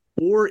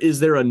 Or is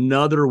there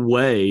another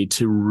way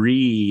to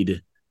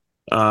read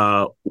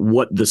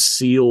what the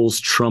seals,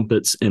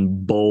 trumpets,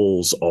 and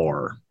bowls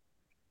are?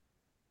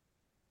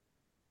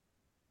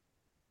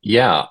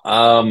 Yeah.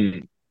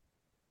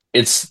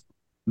 It's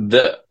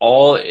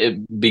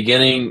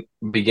beginning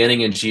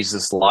in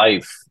Jesus'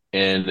 life,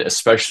 and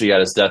especially at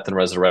his death and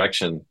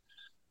resurrection.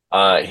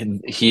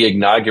 He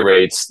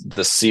inaugurates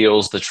the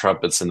seals, the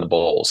trumpets, and the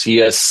bowls. He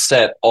has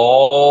set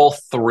all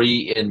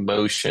three in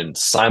motion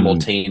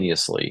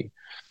simultaneously.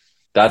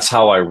 That's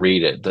how I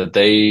read it, that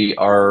they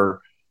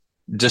are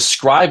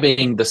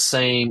describing the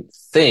same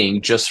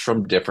thing just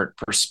from different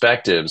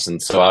perspectives. And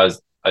so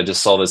I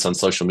just saw this on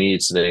social media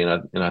today,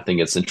 and I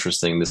think it's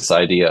interesting, this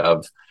idea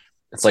of,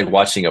 it's like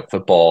watching a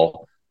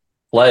football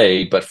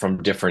play, but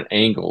from different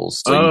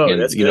angles. So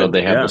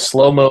they have the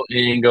slow-mo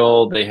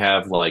angle, they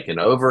have like an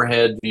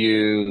overhead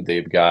view,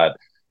 they've got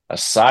a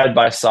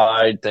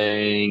side-by-side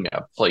thing,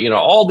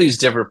 all these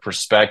different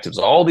perspectives,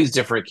 all these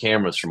different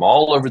cameras from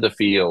all over the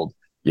field.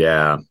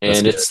 Yeah.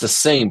 And it's the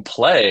same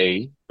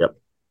play. Yep.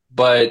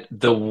 But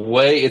the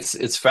way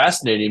it's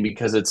fascinating,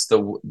 because it's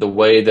the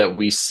way that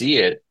we see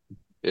it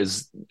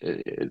is,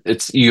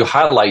 you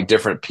highlight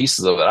different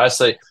pieces of it. I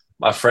say,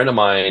 a friend of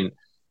mine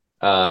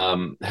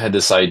had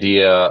this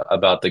idea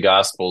about the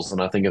Gospels,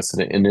 and I think it's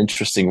an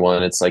interesting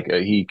one. It's like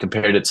he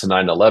compared it to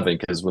 9/11,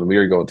 because when we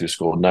were going through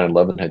school,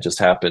 9/11 had just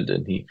happened,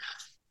 and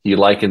he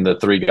likened the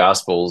three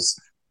Gospels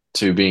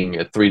to being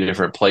at three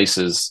different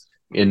places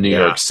in New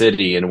York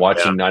City and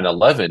watching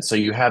 9/11. So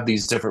you have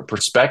these different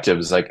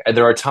perspectives. Like,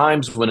 there are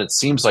times when it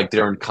seems like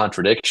they're in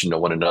contradiction to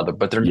one another,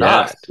 but they're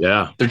not.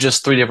 Yeah. They're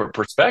just three different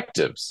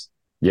perspectives.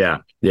 Yeah.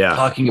 Yeah.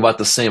 Talking about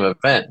the same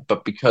event,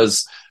 but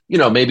because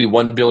maybe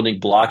one building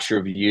blocks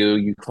your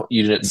view,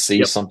 you didn't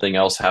see something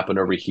else happen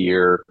over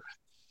here.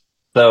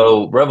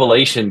 So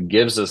Revelation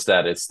gives us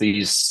that. It's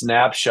these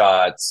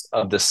snapshots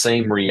of the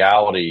same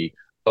reality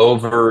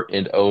over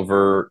and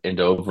over and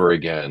over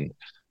again.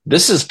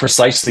 This is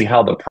precisely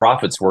how the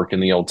prophets work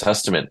in the Old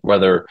Testament,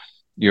 whether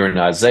you're in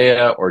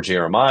Isaiah or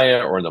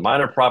Jeremiah or in the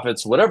minor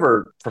prophets,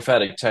 whatever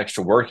prophetic text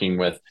you're working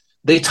with.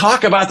 They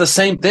talk about the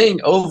same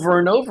thing over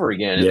and over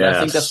again. And I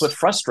think that's what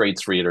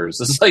frustrates readers.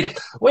 It's like,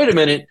 wait a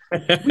minute,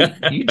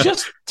 you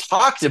just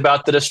talked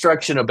about the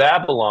destruction of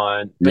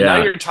Babylon, but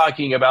now you're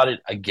talking about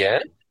it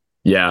again?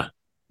 Yeah.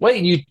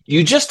 Wait,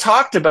 you just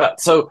talked about,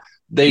 so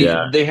they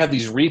have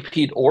these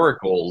repeat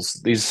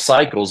oracles, these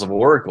cycles of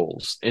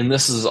oracles, and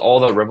this is all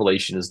that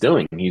Revelation is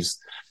doing.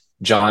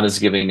 John is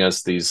giving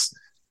us these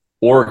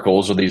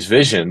oracles, or these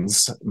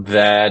visions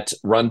that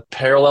run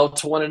parallel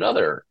to one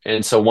another.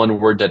 And so one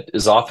word that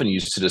is often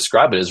used to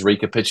describe it is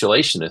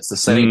recapitulation. It's the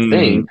same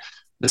thing,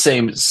 the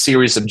same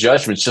series of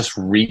judgments, just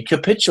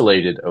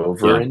recapitulated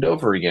over and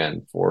over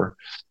again for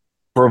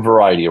for a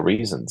variety of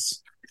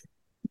reasons.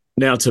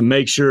 Now, to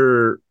make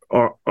sure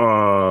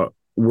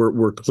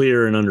we're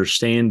clear in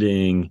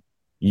understanding,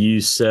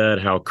 you said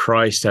how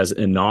Christ has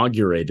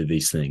inaugurated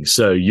these things.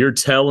 So you're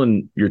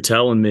telling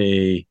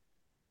me,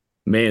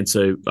 man.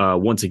 So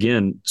once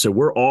again, so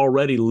we're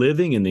already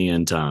living in the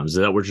end times. Is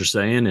that what you're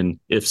saying? And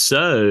if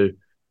so,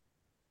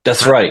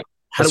 That's right.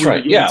 how That's do we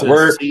right. begin Yeah, to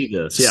we're see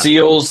this? Yeah.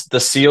 seals. The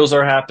seals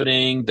are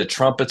happening. The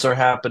trumpets are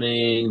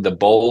happening. The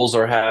bowls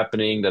are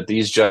happening. That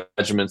these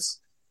judgments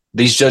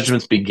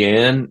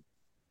began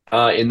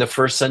in the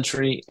first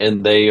century,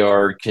 and they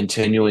are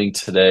continuing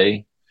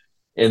today,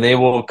 and they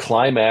will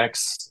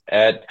climax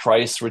at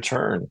Christ's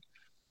return.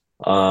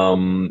 So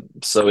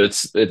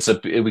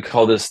we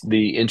call this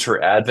the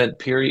inter-advent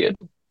period,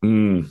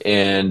 Mm,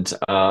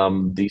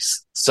 and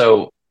these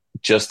so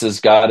just as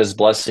God is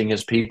blessing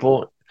His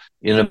people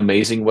in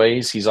amazing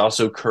ways, He's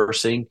also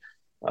cursing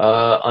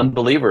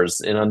unbelievers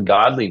in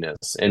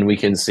ungodliness, and we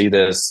can see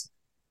this.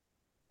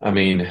 I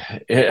mean,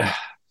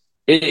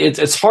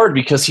 it's hard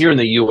because here in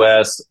the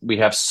U.S. we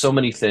have so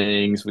many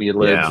things. We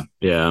live yeah.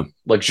 Yeah.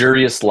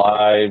 luxurious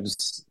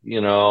lives.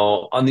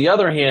 On the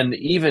other hand,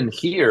 even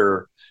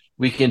here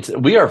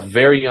we are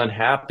very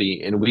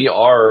unhappy, and we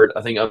are,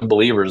 I think,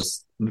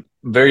 unbelievers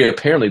very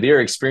apparently they are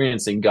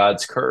experiencing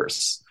God's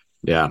curse,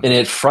 Yeah. and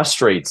it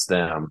frustrates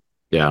them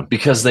Yeah.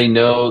 because they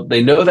know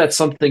that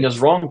something is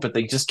wrong, but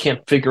they just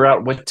can't figure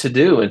out what to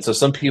do. And so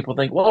some people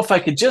think, well, if I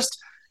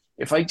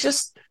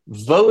just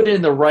vote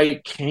in the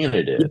right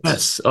candidate,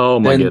 Yes. Oh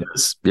my then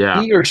goodness.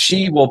 Yeah. he or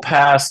she will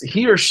pass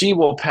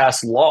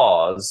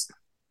laws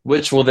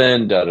which will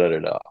then da da da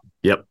da.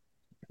 Yep.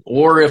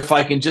 Or if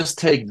I can just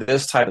take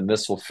this type and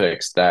this will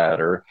fix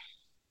that, or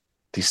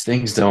these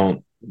things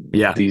don't,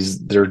 Yeah.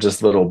 they're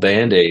just little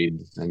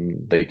band-aids,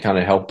 and they kind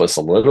of help us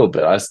a little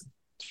bit.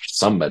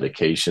 Some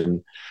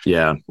medication,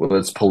 Yeah. whether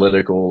it's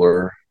political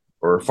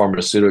or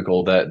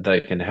pharmaceutical,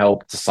 that can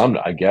help to some,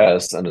 I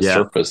guess, on a Yeah.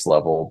 surface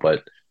level,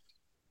 but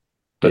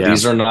Yeah.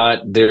 these are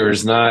not, there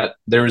is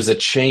a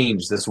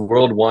change. This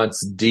world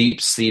wants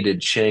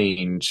deep-seated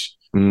change,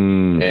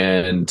 Mm,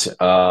 and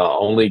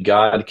only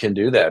God can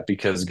do that,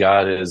 because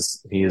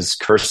he is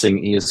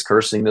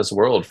cursing this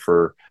world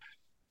for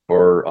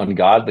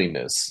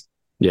ungodliness.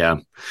 yeah.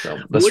 So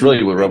What that's do you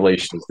really what think?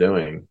 Revelation is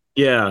doing.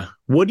 Yeah.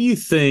 What do you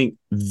think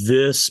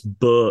this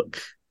book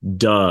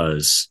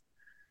does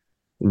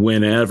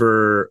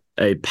whenever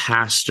a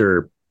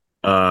pastor,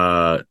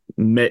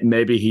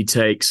 maybe he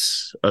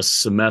takes a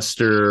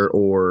semester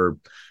or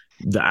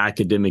the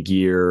academic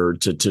year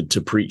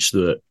to preach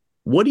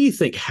what do you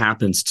think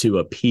happens to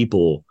a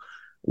people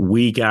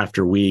week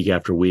after week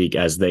after week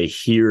as they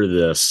hear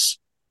this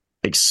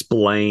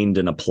explained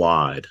and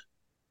applied?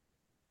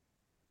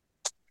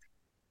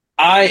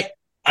 I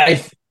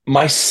I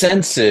my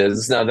sense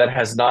is, now that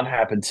has not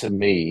happened to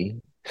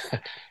me,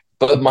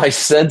 but my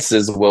sense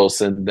is,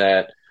 Wilson,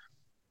 that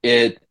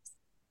it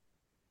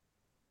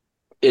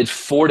it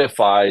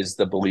fortifies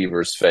the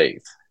believer's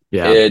faith.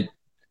 Yeah. It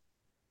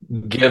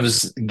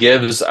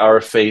gives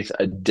our faith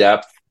a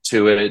depth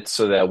to it,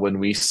 so that when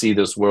we see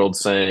this world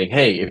saying,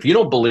 "Hey, if you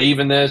don't believe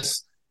in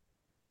this,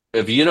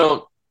 if you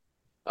don't,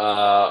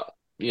 uh,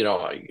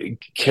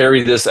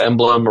 carry this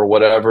emblem or Yeah.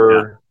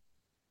 whatever,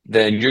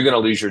 then you're going to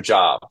lose your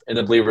job," and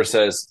the believer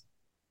says,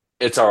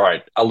 "It's all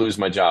right. I'll lose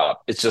my job.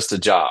 It's just a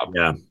job.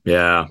 Yeah.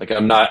 Yeah. Like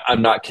I'm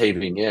not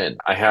caving in.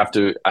 I have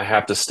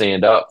to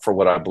stand up for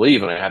what I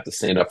believe, and I have to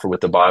stand up for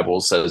what the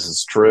Bible says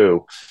is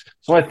true."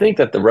 So I think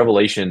that the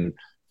revelation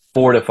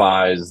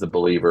fortifies the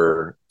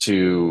believer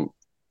to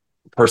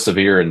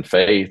persevere in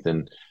faith,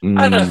 and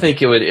I don't Mm,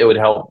 think it would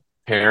help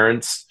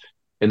parents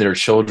and their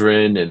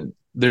children. And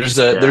there's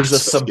a yes. That's good.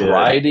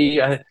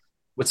 sobriety.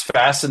 What's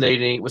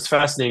fascinating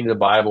in the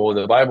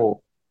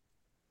Bible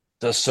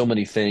does so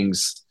many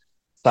things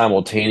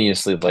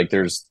simultaneously. Like,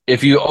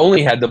 if you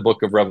only had the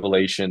book of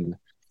Revelation,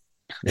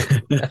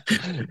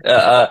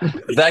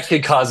 that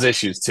could cause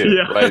issues too,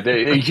 Yeah. right?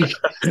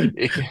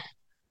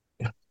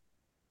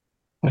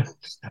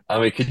 I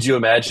mean, could you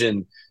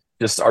imagine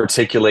just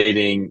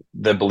articulating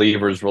the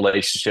believer's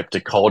relationship to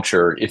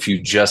culture if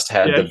you just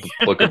had Yeah. the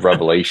book of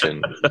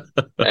Revelation?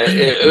 It,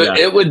 Yeah.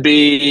 it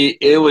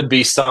would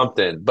be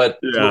something. But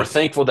we're Yeah.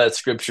 thankful that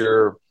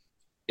Scripture,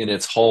 in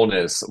its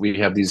wholeness, we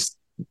have these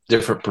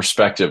different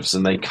perspectives,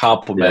 and they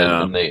complement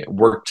Yeah. and they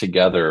work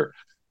together.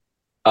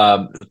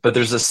 But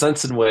there's a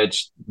sense in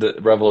which the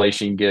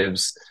Revelation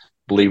gives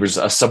believers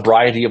a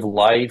sobriety of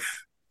life,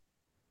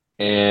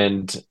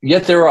 and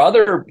yet there are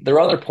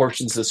other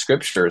portions of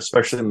Scripture,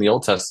 especially in the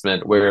Old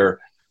Testament, where,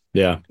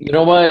 Yeah. you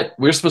know what,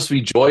 we're supposed to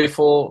be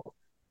joyful.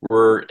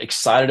 We're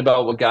excited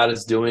about what God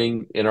is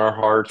doing in our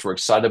hearts. We're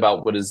excited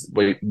about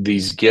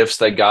these gifts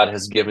that God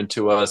has given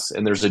to us,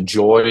 and there's a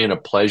joy and a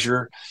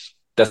pleasure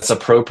that's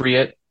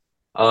appropriate.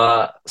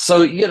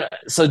 So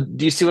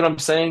do you see what I'm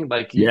saying?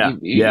 Like, Yeah.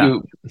 you Yeah.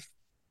 you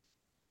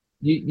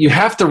you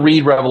have to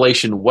read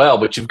Revelation well,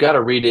 but you've got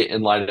to read it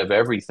in light of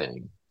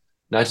everything,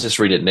 not just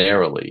read it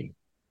narrowly.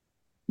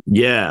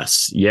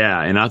 Yes.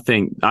 Yeah. And I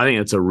think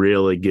it's a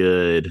really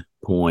good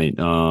point.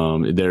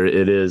 There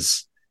it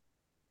is.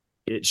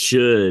 it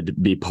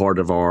should be part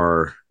of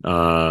our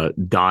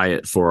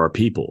diet for our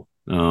people,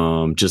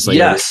 just like every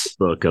Yes,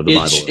 book of the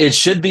Bible. it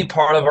should be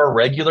part of our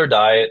regular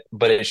diet,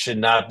 but it should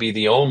not be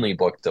the only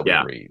book that we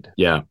Yeah, read.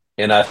 yeah,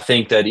 And I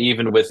think that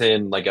even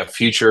within like a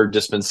future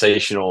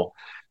dispensational,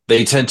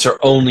 they tend to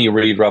only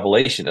read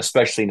Revelation,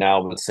 especially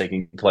now what's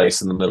taking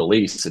place in the Middle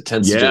East. It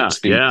tends to yeah,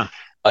 just be yeah.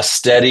 a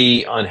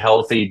steady,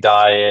 unhealthy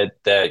diet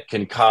that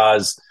can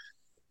cause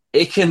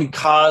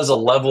a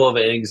level of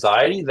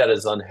anxiety that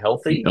is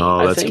unhealthy,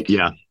 Oh, I think.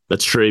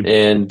 that's true.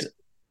 And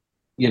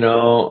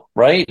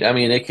right? I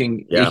mean,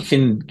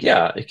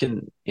 Yeah,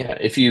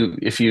 if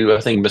you,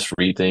 I think,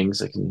 misread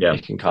things, yeah.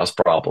 it can cause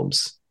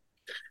problems.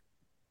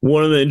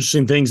 One of the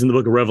interesting things in the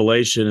book of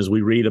Revelation is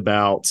we read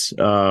about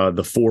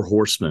the four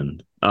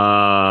horsemen.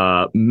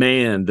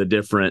 Man, the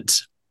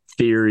different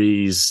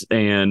theories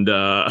and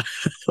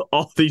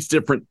all these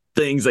different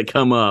things that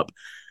come up.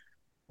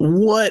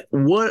 What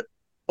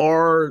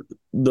are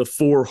the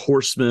four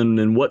horsemen,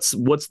 and what's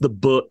the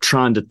book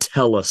trying to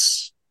tell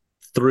us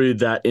through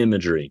that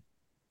imagery?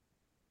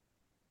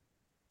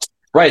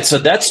 Right. So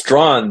that's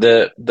drawn,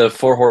 the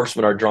four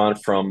horsemen are drawn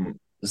from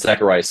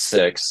Zechariah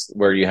 6,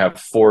 where you have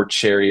four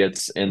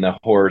chariots and the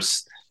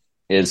horse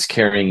is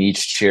carrying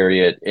each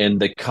chariot,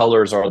 and the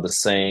colors are the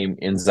same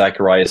in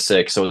Zechariah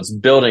 6. So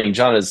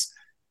John is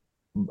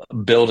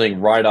building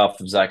right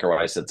off of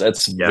Zechariah 6.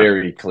 That's Yeah.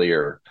 very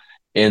clear.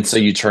 And so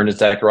you turn to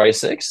Zechariah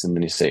 6 and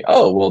then you say,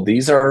 oh, well,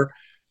 these are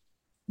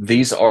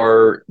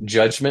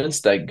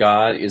judgments that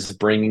God is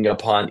bringing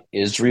upon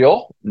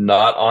Israel,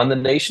 not on the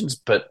nations,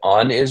 but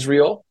on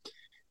Israel.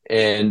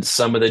 And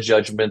some of the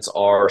judgments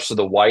are, so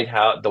the white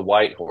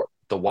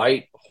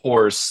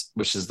horse,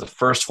 which is the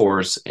first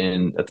horse at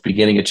the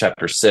beginning of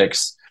chapter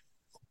 6,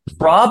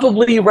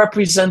 probably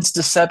represents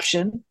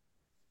deception.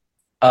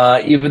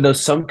 Even though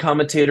some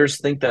commentators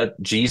think that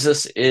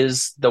Jesus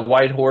is the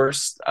white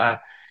horse.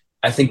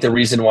 I think the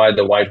reason why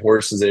the white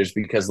horse is there is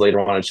because later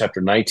on in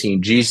chapter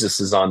 19, Jesus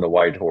is on the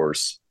white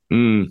horse.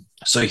 Mm.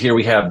 So here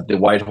we have the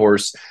white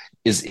horse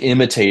is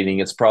imitating.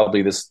 It's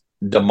probably this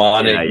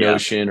demonic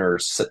notion or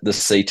the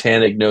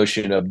satanic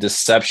notion of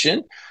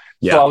deception.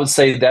 Yeah. So I would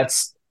say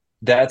that's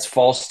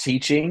false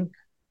teaching.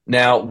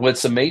 Now,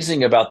 what's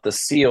amazing about the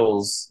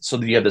seals, so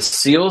you have the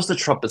seals, the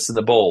trumpets, and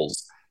the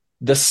bowls.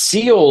 The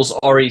seals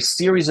are a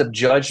series of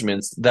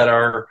judgments that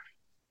are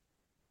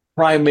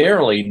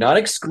primarily, not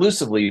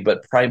exclusively,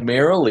 but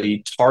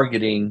primarily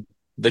targeting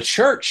the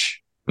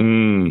church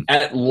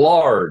at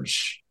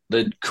large,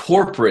 the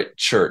corporate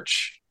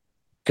church.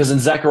 Because in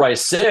Zechariah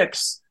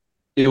 6,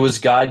 it was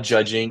God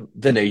judging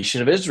the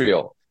nation of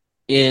Israel.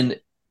 In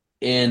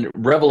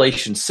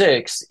Revelation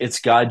 6,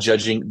 it's God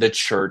judging the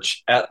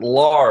church at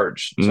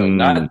large. So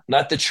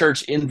not the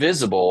church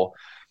invisible,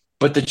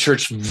 but the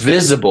church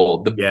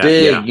visible, the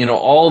big,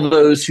 all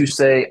those who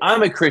say,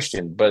 I'm a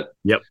Christian, but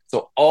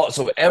so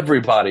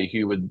everybody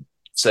who would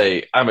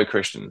say, I'm a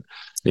Christian.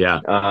 Yeah.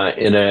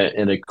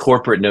 In a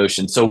corporate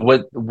notion. So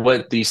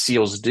what these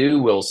seals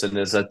do, Wilson,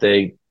 is that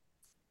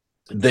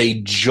they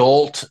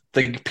jolt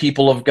the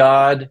people of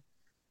God.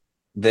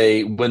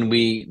 When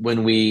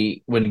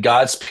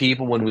God's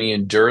people, when we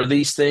endure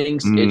these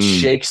things,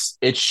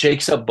 it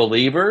shakes up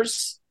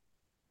believers.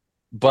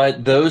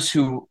 But those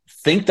who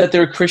think that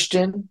they're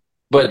Christian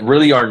but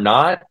really are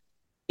not,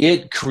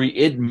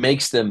 it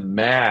makes them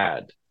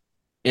mad,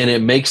 and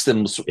it makes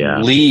them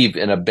leave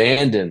and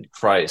abandon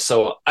Christ.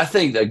 So I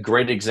think a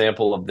great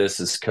example of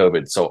this is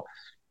COVID. So,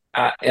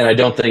 and I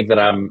don't think that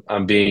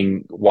I'm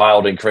being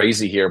wild and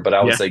crazy here, but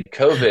I would say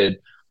COVID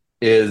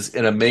is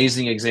an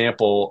amazing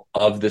example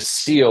of the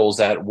seals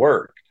at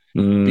work,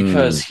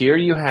 because here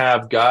you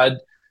have God.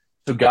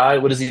 So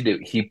God, what does he do?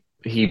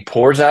 He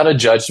pours out a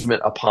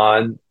judgment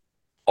upon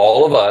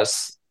all of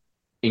us,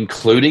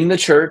 including the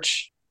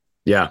church.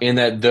 Yeah. And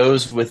that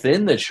those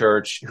within the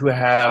church who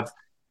have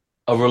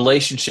a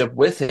relationship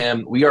with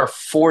him, we are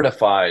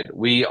fortified.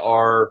 It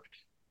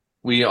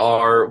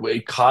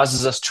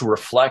causes us to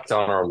reflect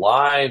on our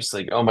lives.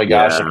 Like, oh my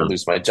gosh, I could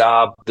lose my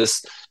job.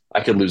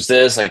 I could lose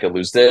this. I could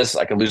lose this.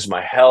 I could lose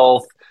my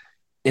health.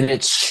 And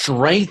it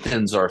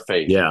strengthens our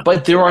faith. Yeah.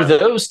 But there are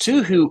those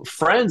too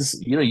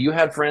friends, you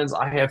had friends,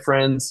 I have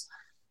friends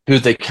who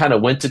they kind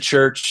of went to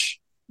church.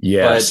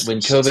 Yes. But when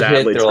COVID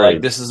hit, they're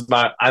like,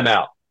 I'm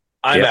out.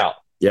 I'm out.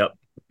 Yep.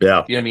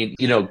 Yeah. I mean,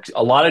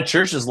 a lot of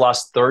churches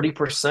lost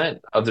 30%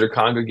 of their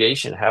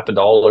congregation. Happened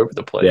all over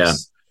the place. Yeah.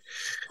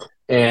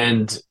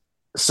 And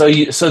so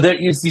you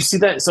see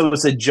that. So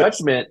it's a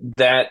judgment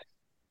that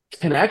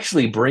can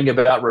actually bring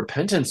about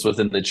repentance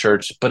within the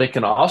church, but it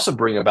can also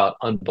bring about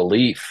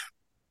unbelief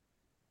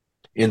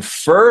and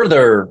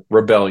further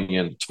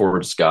rebellion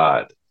towards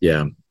God.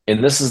 Yeah. And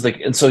so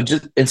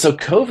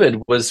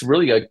COVID was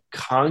really a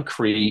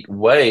concrete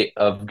way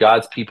of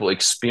God's people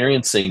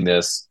experiencing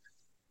this,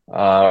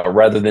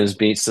 rather than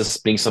being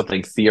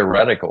something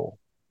theoretical.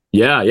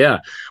 Yeah, yeah.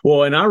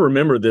 Well, and I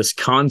remember this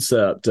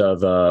concept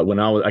of when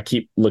I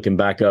keep looking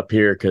back up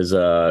here because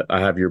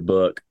I have your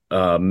book,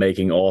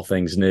 Making All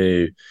Things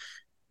New,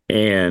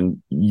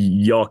 and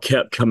y'all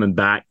kept coming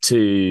back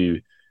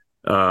to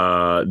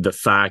the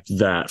fact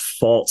that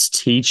false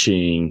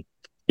teaching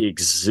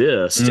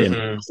exists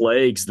and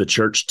plagues the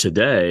church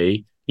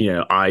today,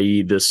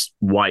 i.e. this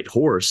white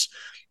horse.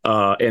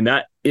 And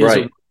that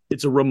is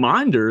it's a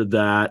reminder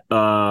that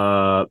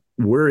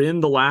we're in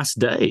the last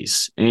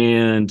days,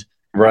 and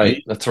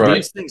that's right.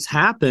 These things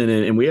happen,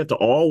 and we have to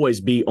always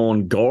be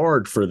on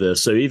guard for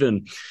this. So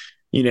even,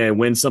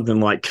 when something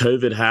like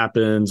COVID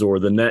happens or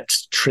the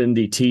next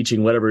trendy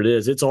teaching, whatever it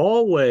is, it's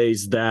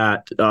always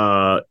that,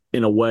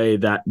 in a way,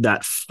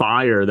 that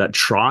fire, that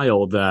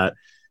trial that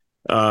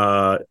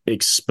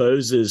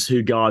exposes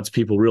who God's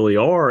people really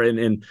are,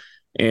 and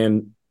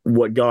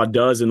what God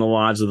does in the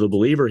lives of the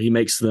believer. He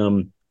makes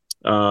them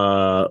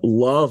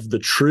love the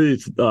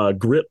truth,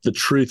 grip the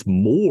truth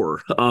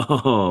more.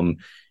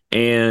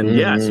 And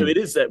so it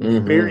is that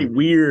very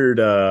weird,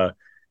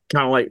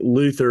 kind of like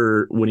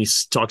Luther when he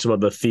talks about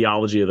the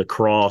theology of the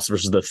cross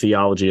versus the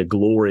theology of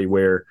glory,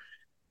 where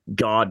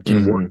God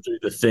can work through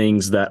the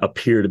things that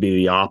appear to be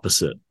the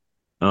opposite.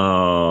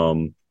 Now,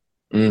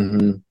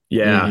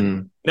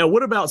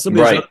 what about some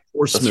of these other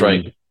horsemen? That's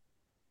right.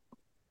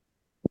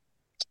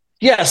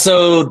 Yeah,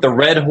 so the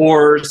red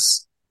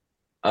horse,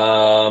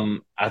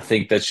 I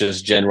think that's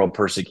just general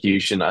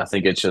persecution. I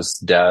think it's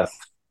just death,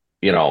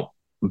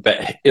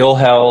 ill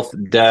health,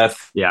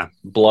 death,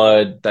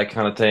 blood, that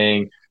kind of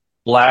thing.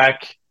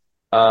 Black,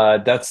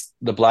 that's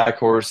the black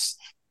horse,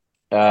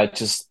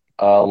 just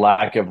a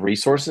lack of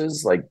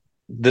resources. Like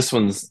this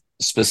one's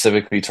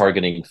specifically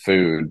targeting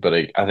food, but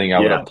I think I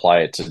would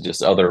apply it to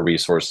just other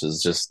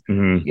resources. Just,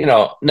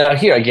 now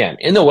here again,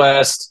 in the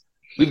West,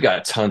 we've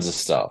got tons of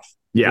stuff.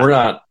 We're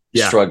not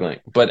struggling,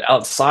 but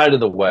outside of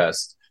the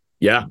West,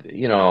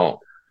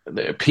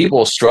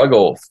 people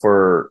struggle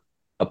for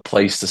a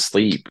place to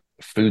sleep,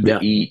 food to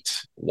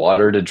eat,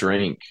 water to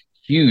drink.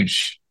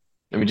 Huge.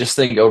 I mean, just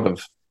think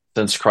of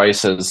since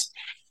Christ has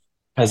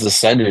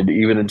ascended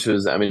even into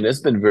his. I mean, it's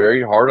been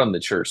very hard on the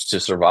church to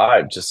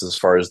survive, just as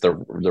far as the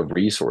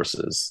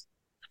resources.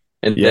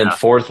 And then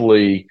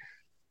fourthly,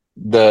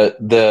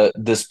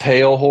 this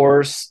pale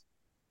horse.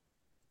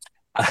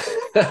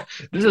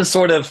 This is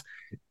sort of.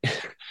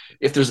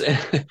 If there's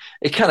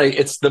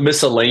it's the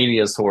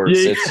miscellaneous horse.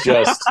 It's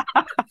just,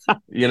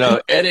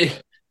 any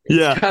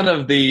kind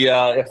of the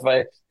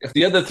if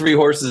the other three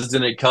horses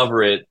didn't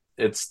cover it,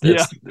 it's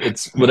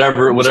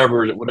whatever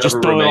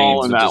just throw remains it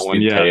all in that just one.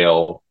 Be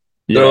pale.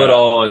 Throw it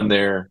all in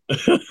there.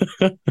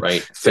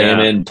 Right.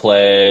 Famine,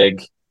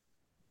 plague,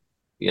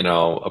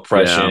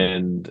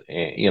 oppression,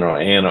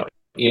 and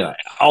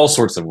all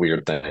sorts of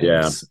weird things.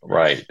 Yeah.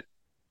 Right.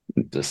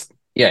 Just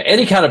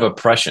any kind of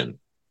oppression.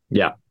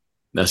 Yeah.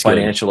 That's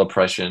financial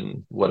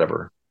oppression,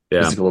 whatever,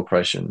 physical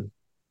oppression.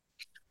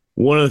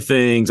 One of the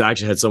things, I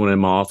actually had someone in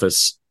my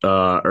office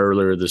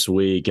earlier this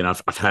week, and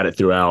I've had it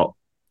throughout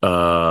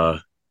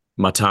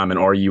my time in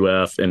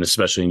RUF and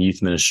especially in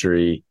youth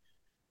ministry.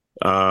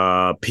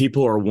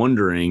 People are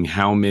wondering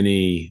how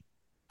many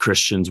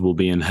Christians will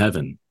be in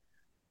heaven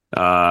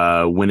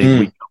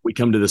when we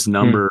come to this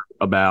number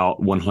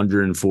about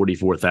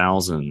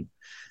 144,000.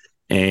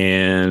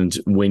 And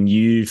when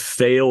you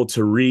fail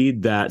to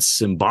read that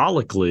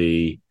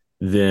symbolically,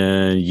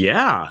 then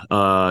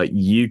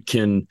you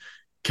can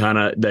kind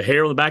of, the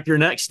hair on the back of your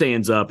neck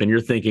stands up, and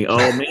you're thinking, "Oh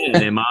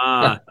man, am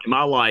I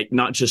like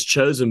not just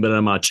chosen, but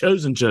am I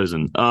chosen?"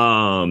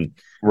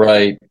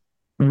 Right.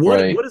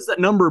 What does that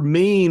number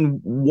mean?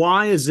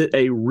 Why is it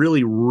a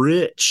really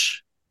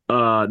rich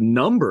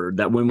number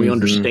that when we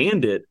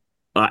understand it,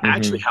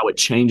 actually how it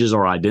changes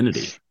our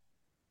identity?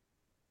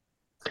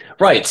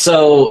 Right.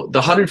 So the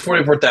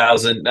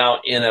 144,000 now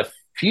in a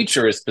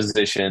futurist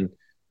position,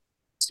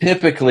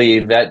 typically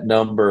that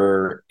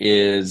number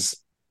is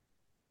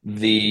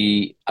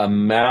the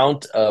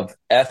amount of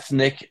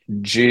ethnic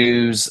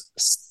Jews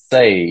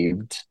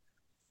saved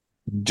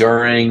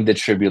during the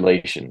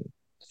tribulation.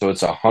 So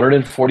it's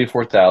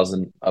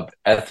 144,000 of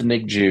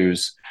ethnic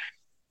Jews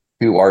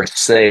who are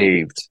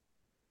saved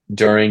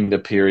during the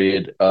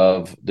period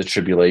of the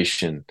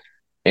tribulation.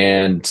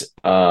 And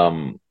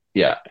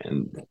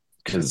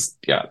because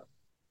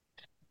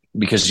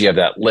you have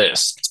that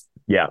list,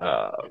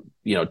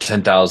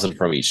 10,000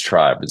 from each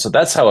tribe. And so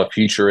that's how a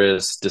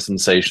futurist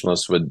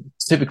dispensationalist would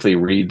typically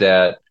read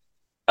that.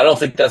 I don't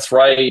think that's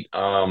right.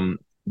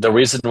 The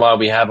reason why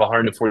we have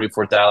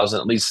 144,000,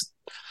 at least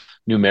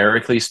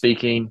numerically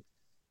speaking,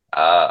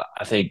 I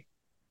think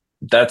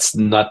that's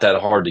not that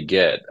hard to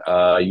get.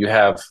 You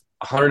have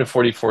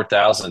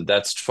 144,000,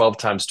 that's 12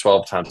 times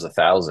 12 times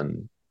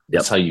 1,000.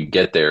 That's how you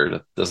get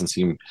there. That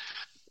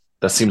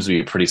seems to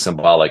be pretty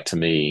symbolic to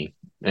me.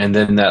 And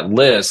then that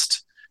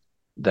list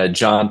that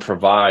John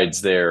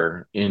provides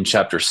there in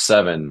chapter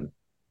 7,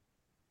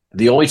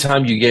 the only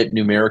time you get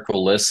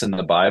numerical lists in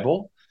the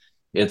Bible,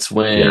 it's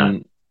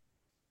when,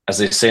 as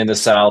they say in the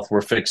South,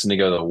 we're fixing to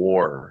go to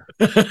war.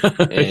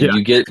 And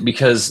you get,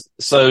 because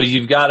so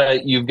you've got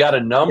a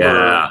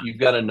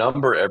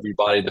number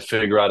everybody to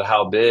figure out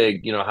how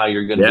big, how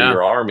you're going to do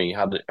your army,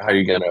 how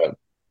you're going to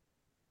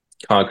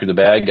conquer the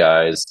bad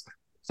guys.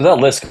 So that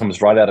list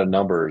comes right out of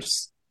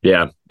Numbers.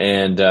 Yeah.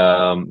 And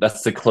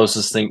that's the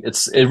closest thing.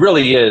 It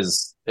really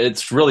is.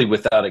 It's really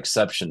without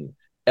exception.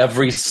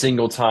 Every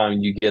single time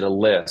you get a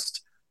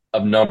list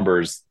of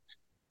numbers,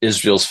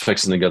 Israel's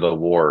fixing to go to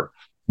war.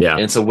 Yeah.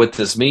 And so what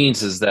this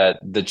means is that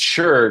the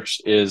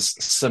church is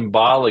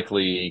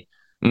symbolically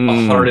Mm,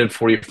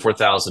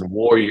 144,000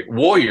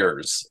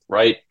 warriors,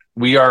 right?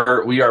 We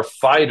are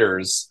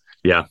fighters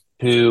yeah.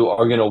 who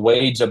are going to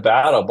wage a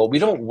battle, but we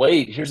don't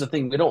wait. Here's the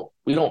thing: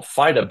 we don't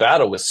fight a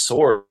battle with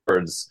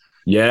swords.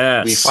 We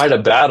Yes. fight a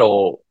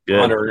battle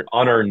on Good.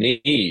 our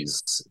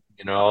knees,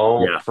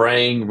 Yeah.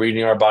 praying,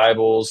 reading our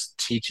Bibles,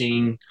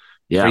 teaching,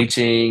 Yeah.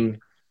 preaching,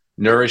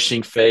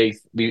 nourishing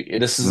faith.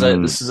 This is a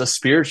Mm, this is a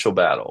spiritual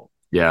battle,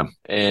 yeah.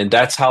 and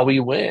that's how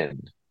we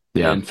win.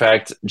 Yeah. In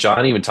fact,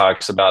 John even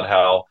talks about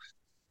how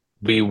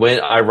we win.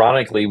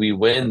 Ironically, we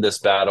win this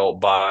battle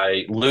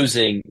by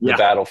losing the Yeah.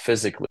 battle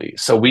physically.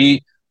 So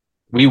we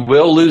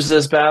will lose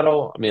this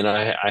battle. I mean,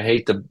 I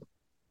hate to.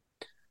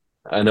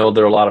 I know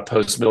there are a lot of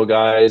post mill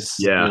guys,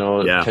 Yeah.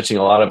 Yeah. catching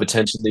a lot of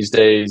attention these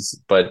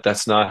days, but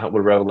that's not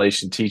what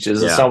Revelation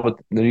teaches. It's Yeah. not what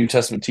the New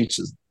Testament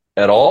teaches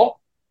at all.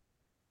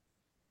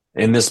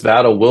 And this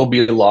battle will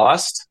be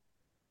lost,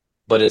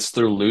 but it's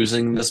through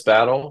losing this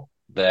battle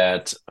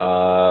that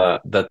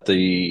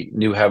the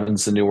new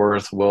heavens and new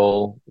earth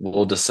will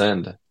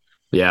descend.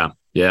 Yeah.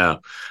 Yeah.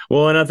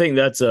 Well, and I think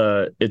it's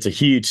a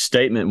huge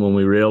statement when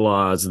we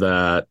realize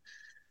that,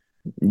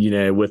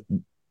 with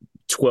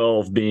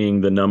 12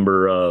 being the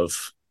number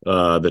of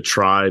the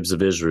tribes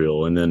of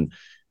Israel. And then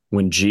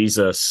when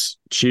Jesus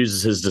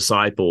chooses his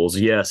disciples,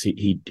 yes,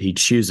 he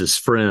chooses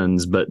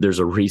friends, but there's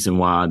a reason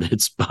why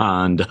it's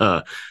behind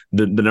the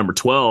number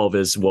 12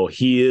 is, well,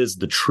 he is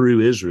the true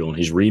Israel and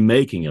he's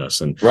remaking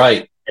us.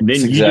 Right. And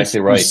then That's exactly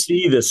you right.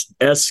 see this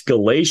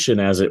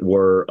escalation, as it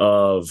were,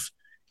 of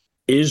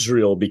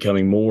Israel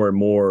becoming more and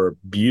more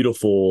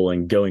beautiful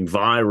and going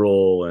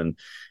viral. And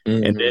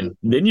Mm-hmm.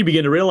 then you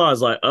begin to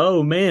realize, like,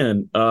 oh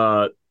man,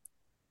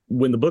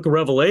 when the book of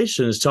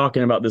Revelation is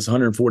talking about this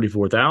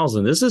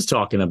 144,000, this is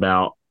talking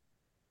about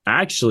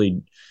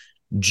actually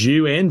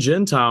Jew and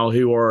Gentile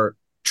who are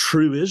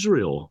true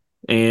Israel.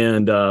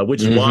 And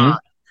which is why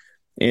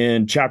Mm-hmm.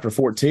 in chapter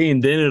 14,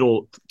 then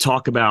it'll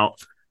talk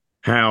about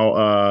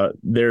how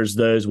there's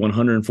those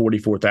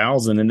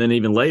 144,000. And then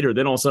even later,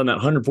 then all of a sudden that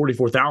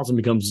 144,000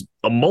 becomes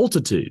a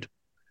multitude.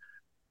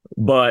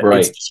 But it's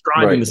Right.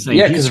 describing Right. the same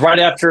Yeah, because people. right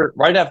after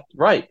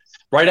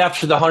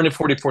the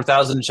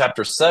 144,000 in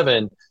chapter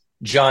 7,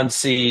 John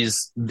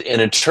sees an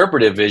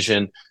interpretive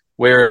vision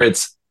where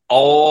it's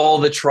all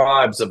the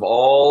tribes of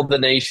all the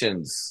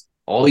nations,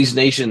 all these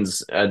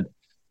nations,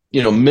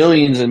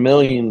 millions and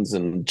millions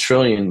and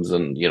trillions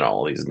and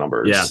all these Yeah.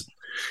 numbers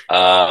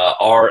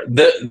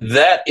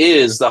that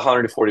is the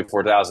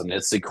 144,000.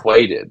 It's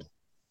equated.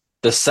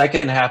 The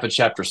second half of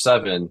chapter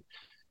 7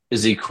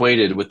 is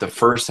equated with the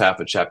first half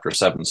of chapter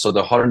 7. So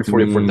the Mm,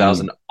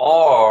 144,000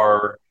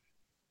 are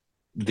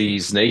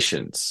these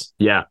nations.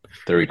 yeah.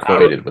 They're I,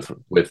 equated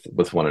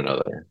with one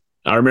another.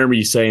 I remember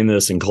you saying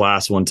this in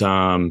class one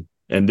time,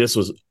 and this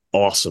was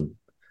awesome.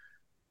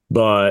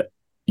 But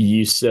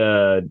you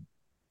said,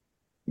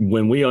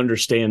 when we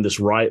understand this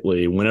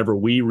rightly, whenever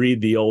we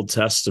read the Old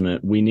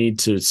Testament, we need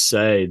to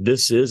say,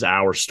 this is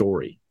our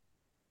story.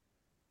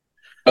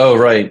 Oh,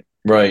 right,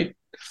 right.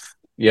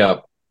 Yeah,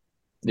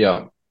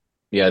 yeah,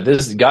 yeah.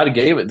 This God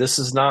gave it. This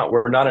is not,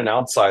 we're not an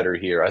outsider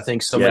here. I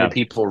think so many Yeah.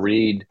 people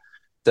read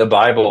the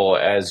Bible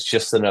as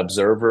just an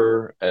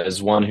observer,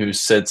 as one who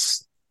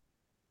sits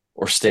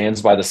or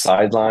stands by the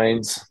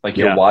sidelines, like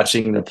you're Yeah.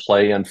 watching the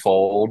play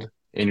unfold,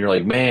 and you're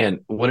like, man,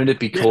 wouldn't it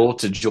be Yeah. cool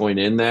to join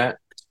in that?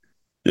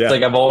 It's Yeah.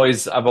 like I've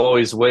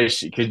always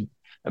wished you could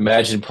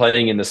imagine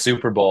playing in the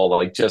Super Bowl,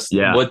 like just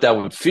Yeah. what that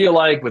would feel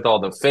like with all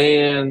the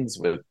fans,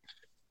 with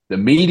the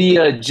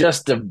media,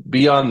 just to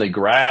be on the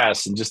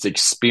grass and just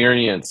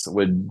experience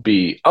would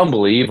be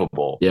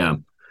unbelievable, Yeah.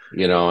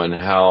 and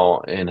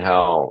how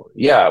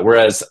yeah.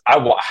 Whereas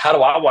how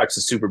do I watch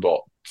the Super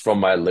Bowl? From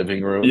my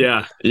living room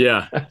Yeah.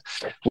 Yeah.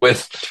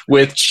 with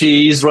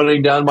cheese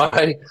running down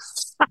my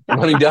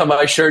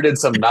shirt and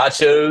some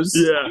nachos.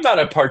 Yeah. I'm not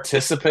a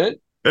participant.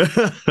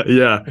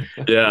 Yeah.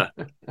 Yeah.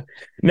 But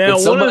Now,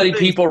 so one of the many things,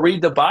 people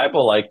read the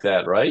Bible like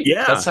that, right?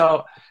 yeah.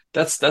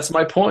 That's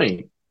my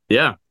point.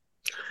 Yeah.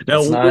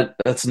 Now,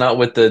 That's not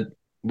what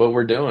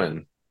we're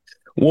doing.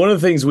 one of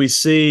the things we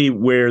see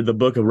where the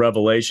book of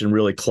Revelation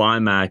really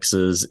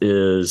climaxes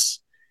is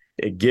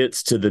it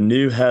gets to the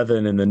new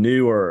heaven and the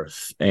new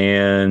earth.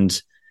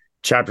 And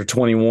chapter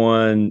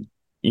 21,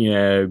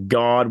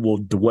 God will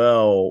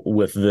dwell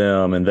with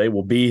them and they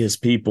will be his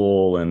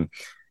people, and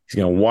he's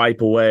going to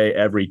wipe away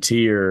every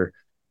tear.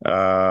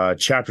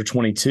 Chapter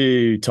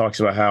 22 talks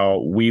about how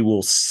we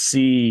will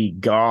see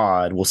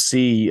God, we'll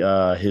see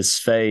his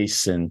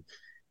face, and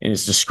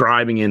it's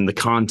describing in the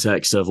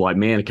context of, like,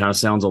 man, it kind of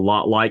sounds a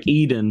lot like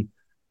Eden.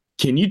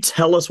 Can you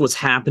tell us what's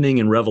happening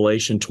in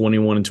Revelation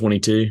 21 and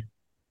 22?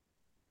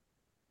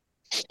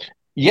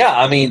 Yeah,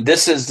 I mean,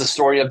 this is the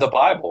story of the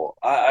Bible.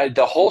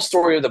 The whole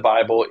story of the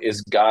Bible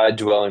is God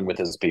dwelling with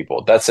his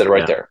people. That's it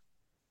right Yeah. there.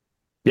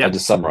 I Yeah.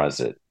 just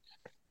summarized it.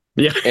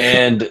 Yeah.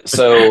 And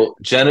so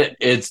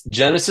it's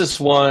Genesis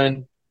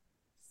 1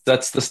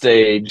 sets the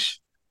stage,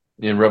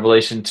 in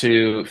Revelation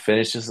 2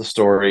 finishes the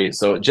story.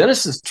 So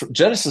Genesis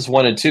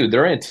 1 and 2,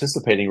 they're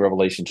anticipating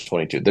Revelation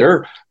 22.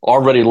 They're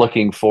already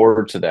looking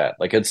forward to that.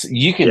 Like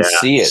you can Yeah.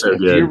 see it. So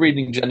If you're good.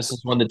 reading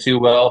Genesis 1 to 2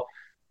 well,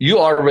 you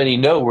already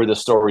know where the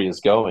story is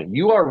going.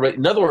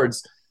 In other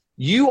words,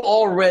 you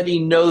already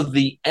know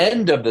the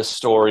end of the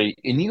story,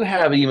 and you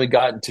haven't even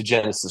gotten to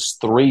Genesis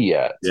 3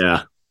 yet,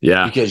 Yeah.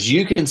 Yeah. because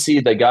you can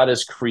see that God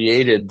has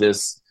created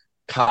this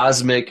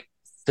cosmic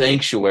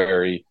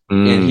sanctuary,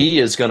 and Mm, he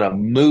is going to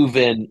move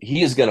in.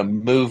 He is going to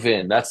move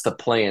in. That's the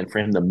plan, for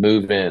him to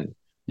move in.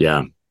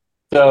 yeah.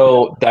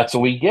 So that's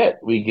what we get.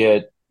 We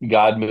get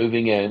God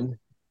moving in,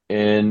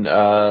 and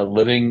God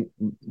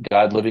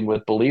living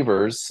with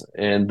believers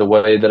in the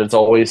way that it's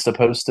always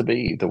supposed to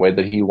be, the way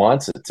that he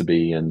wants it to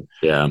be. And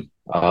Yeah.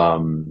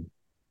 um,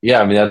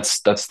 yeah, I mean,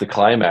 that's the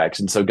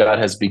climax. And so God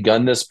has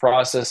begun this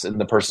process in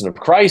the person of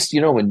Christ.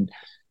 When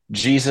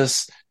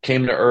Jesus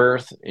came to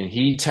earth and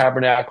he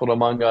tabernacled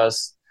among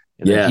us,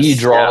 and then he Yes.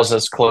 draws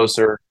us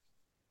closer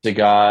to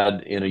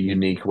God in a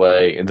unique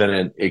way, and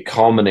then it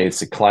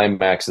culminates, it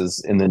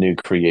climaxes in the new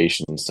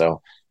creation.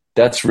 So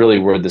that's really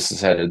where this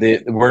is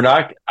headed. We're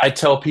not. I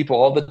tell people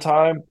all the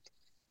time,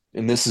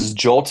 and this is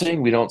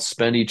jolting. We don't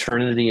spend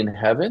eternity in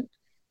heaven.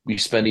 We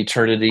spend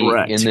eternity in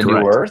Correct. the new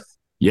Correct. earth.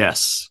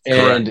 Yes.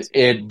 And Correct.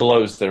 it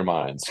blows their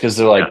minds, because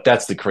they're Yeah. like,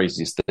 that's the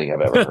craziest thing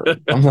I've ever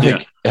heard. I'm Yeah.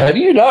 like, have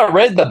you not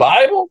read the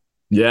Bible?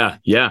 Yeah.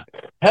 Yeah.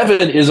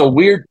 Heaven is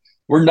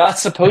we're not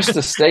supposed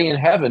to stay in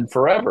heaven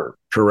forever.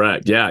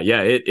 Correct. Yeah.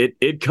 Yeah.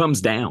 It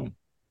comes down.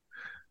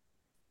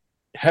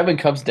 Heaven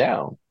comes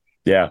down,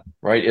 Yeah.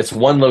 right? It's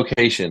one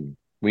location.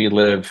 We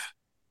live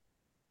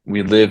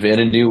in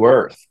a new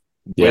earth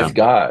Yeah. with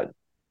God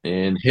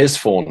in his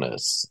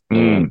fullness Mm,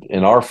 and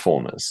in our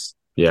fullness.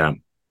 yeah.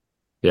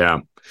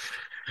 Yeah.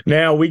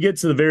 Now we get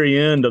to the very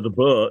end of the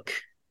book,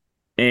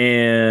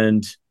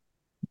 and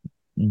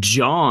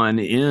John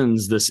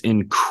ends this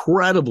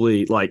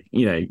incredibly, like,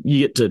 you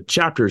get to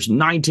chapters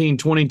 19,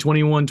 20,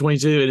 21,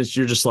 22, and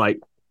you're just like,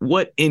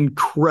 what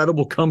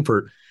incredible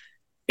comfort.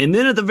 And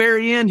then at the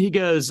very end, he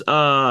goes,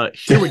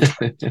 here we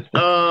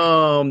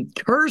go.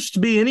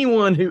 Cursed be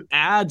anyone who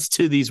adds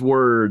to these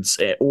words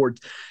or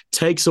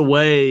takes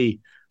away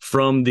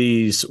from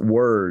these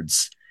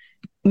words.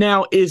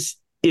 Now, is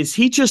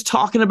he just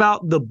talking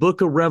about the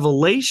book of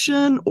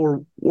Revelation,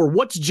 or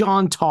what's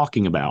John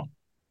talking about?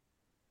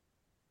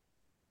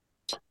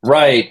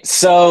 Right.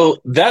 So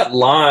that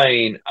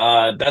line,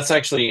 that's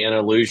actually an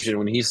allusion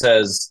when he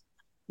says,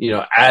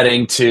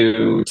 adding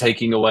to,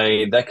 taking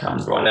away, that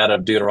comes right out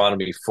of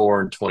Deuteronomy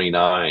 4 and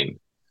 29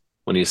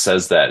 when he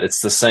says that.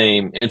 It's the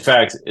same. In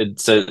fact,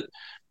 it's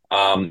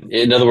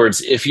in other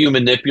words, if you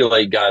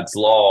manipulate God's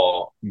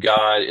law,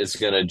 God is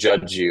going to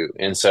judge you.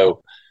 And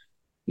so,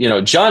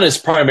 John is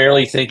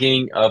primarily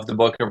thinking of the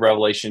book of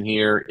Revelation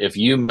here. If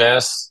you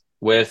mess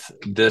with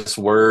this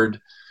word,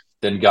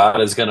 then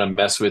God is going to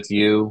mess with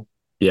you.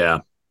 Yeah.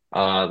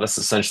 That's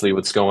essentially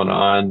what's going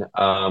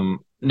on.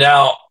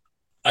 Now,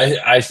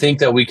 I think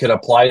that we could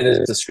apply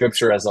this to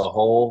Scripture as a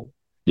whole.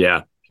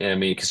 Yeah. I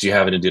mean, because you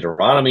have it in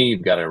Deuteronomy,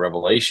 you've got it in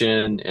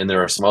Revelation, and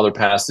there are some other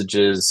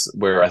passages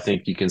where I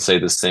think you can say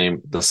the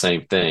same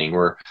thing.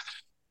 Where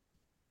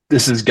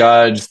this is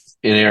God's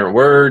inerrant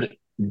word.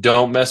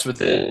 Don't mess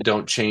with it.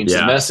 Don't change the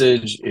Yeah.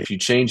 message. If you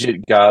change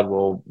it, God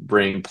will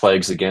bring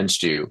plagues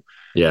against you.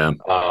 Yeah.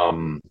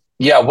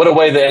 Yeah, what a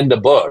way to end the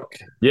book.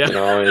 Yeah.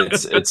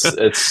 It's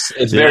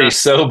Yeah. very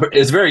sober.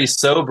 It's very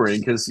sobering,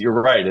 because you're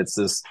right. It's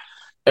this,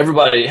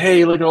 everybody,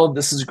 hey, look at all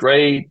this, is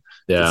great.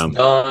 It's Yeah.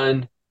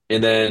 done,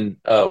 and then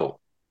don't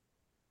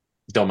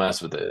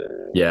mess with it.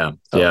 Yeah.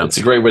 So Yeah. it's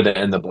a great way to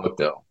end the book,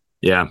 though.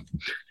 Yeah.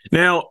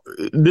 Now,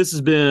 this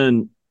has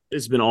been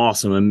it's been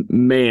awesome, and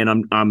man,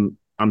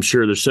 I'm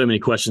sure there's so many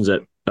questions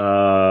that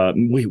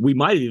we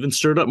might have even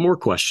stirred up more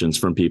questions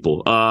from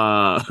people.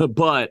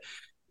 But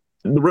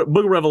the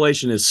Book of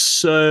Revelation is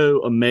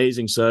so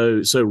amazing,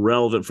 so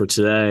relevant for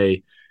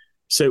today.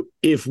 So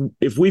if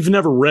we've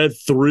never read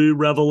through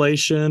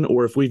Revelation,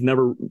 or if we've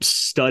never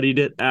studied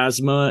it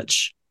as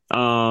much,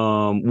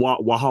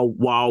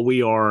 while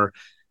we are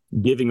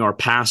giving our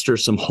pastor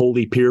some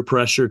holy peer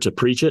pressure to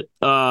preach it,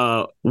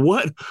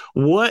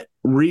 what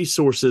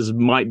resources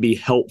might be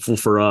helpful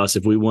for us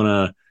if we want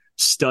to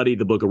study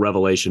the Book of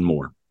Revelation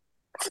more?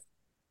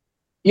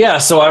 Yeah,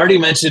 so I already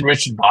mentioned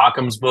Richard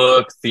Bauckham's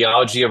book,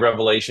 Theology of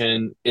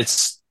Revelation.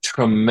 It's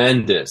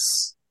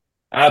tremendous,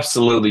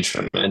 absolutely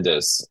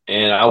tremendous.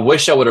 And I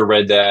wish I would have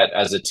read that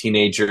as a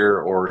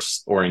teenager or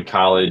in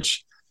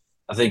college.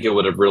 I think it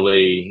would have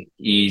really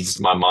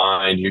eased my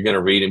mind. You're going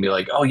to read and be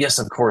like, "Oh yes,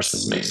 of course,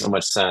 this makes so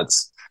much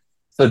sense."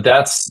 So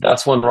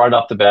that's one right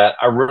off the bat.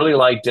 I really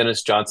like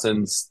Dennis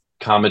Johnson's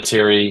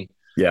commentary,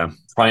 Yeah.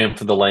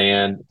 Triumph of the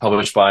Land,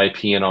 published by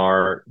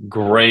P&R.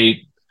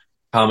 Great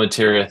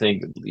commentary. I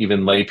think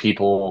even lay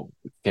people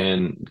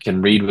can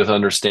read with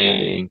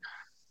understanding.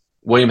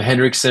 William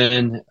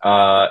Hendrickson.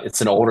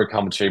 It's an older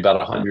commentary, about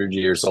 100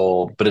 years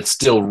old, but it's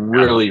still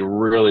really,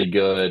 really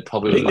good. I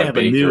Published think they by have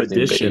a new Baker. I think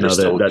edition Baker of it.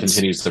 still That's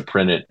continues to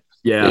print it.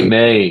 yeah, They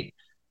may.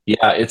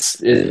 Yeah,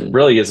 it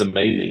really is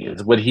amazing.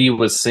 It's what he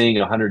was seeing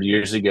 100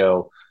 years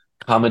ago.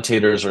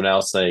 Commentators are now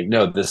saying,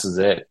 no, this is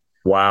it.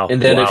 wow,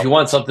 And then if wow. you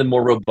want something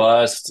more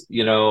robust,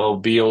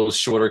 Beale's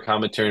shorter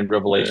commentary in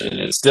Revelation,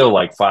 it's still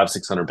like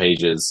 500-600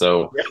 pages.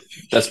 So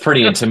that's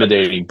pretty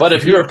intimidating. But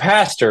if you're a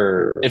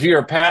pastor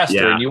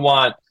Yeah, and you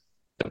want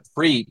to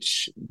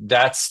preach,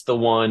 that's the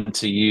one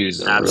to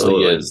use. It really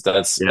absolutely. is.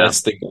 That's Yeah.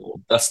 that's the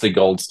gold. That's the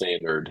gold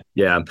standard.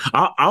 Yeah,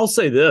 I'll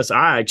say this.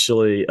 I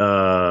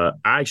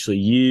actually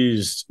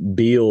used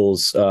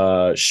Beale's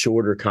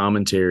shorter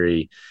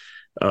commentary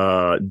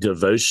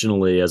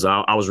devotionally as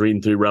I was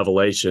reading through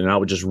Revelation, and I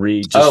would just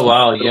read Oh just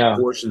wow, yeah,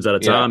 portions at a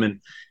yeah, time,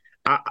 and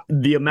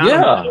the amount of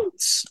yeah,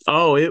 notes,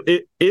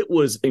 it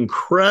was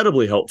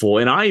incredibly helpful.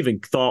 And I even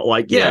thought,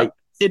 like, yeah, yeah.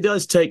 it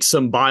does take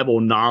some Bible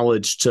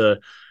knowledge to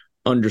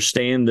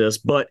understand this,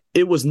 but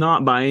it was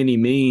not by any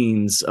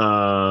means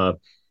somehow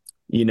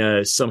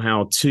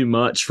too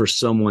much for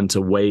someone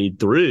to wade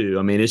through.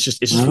 I mean, it's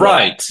just a lot.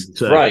 Right,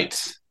 So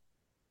right,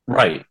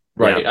 right,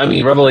 yeah, right. I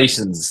mean,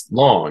 Revelation's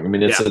long. I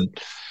mean, it's yeah, a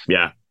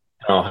yeah,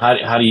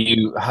 how do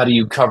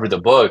you cover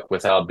the book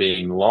without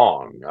being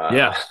long?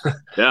 yeah,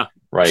 yeah.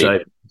 Right. So,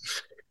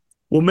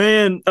 well,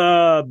 man,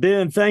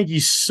 Ben, thank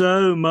you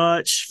so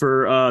much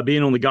for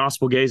being on the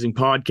Gospel Gazing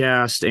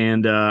podcast,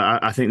 and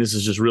I think this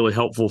is just really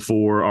helpful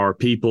for our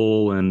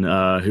people and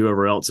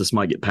whoever else this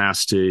might get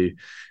passed to.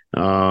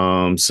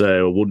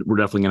 So we're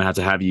definitely going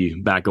to have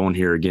you back on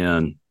here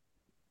again.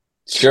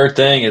 Sure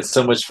thing. It's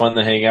so much fun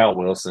to hang out,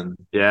 Wilson.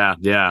 Yeah,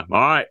 yeah.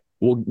 All right,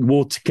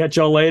 we'll catch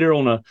y'all later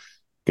on a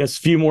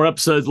few more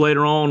episodes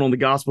later on the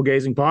Gospel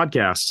Gazing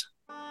podcast.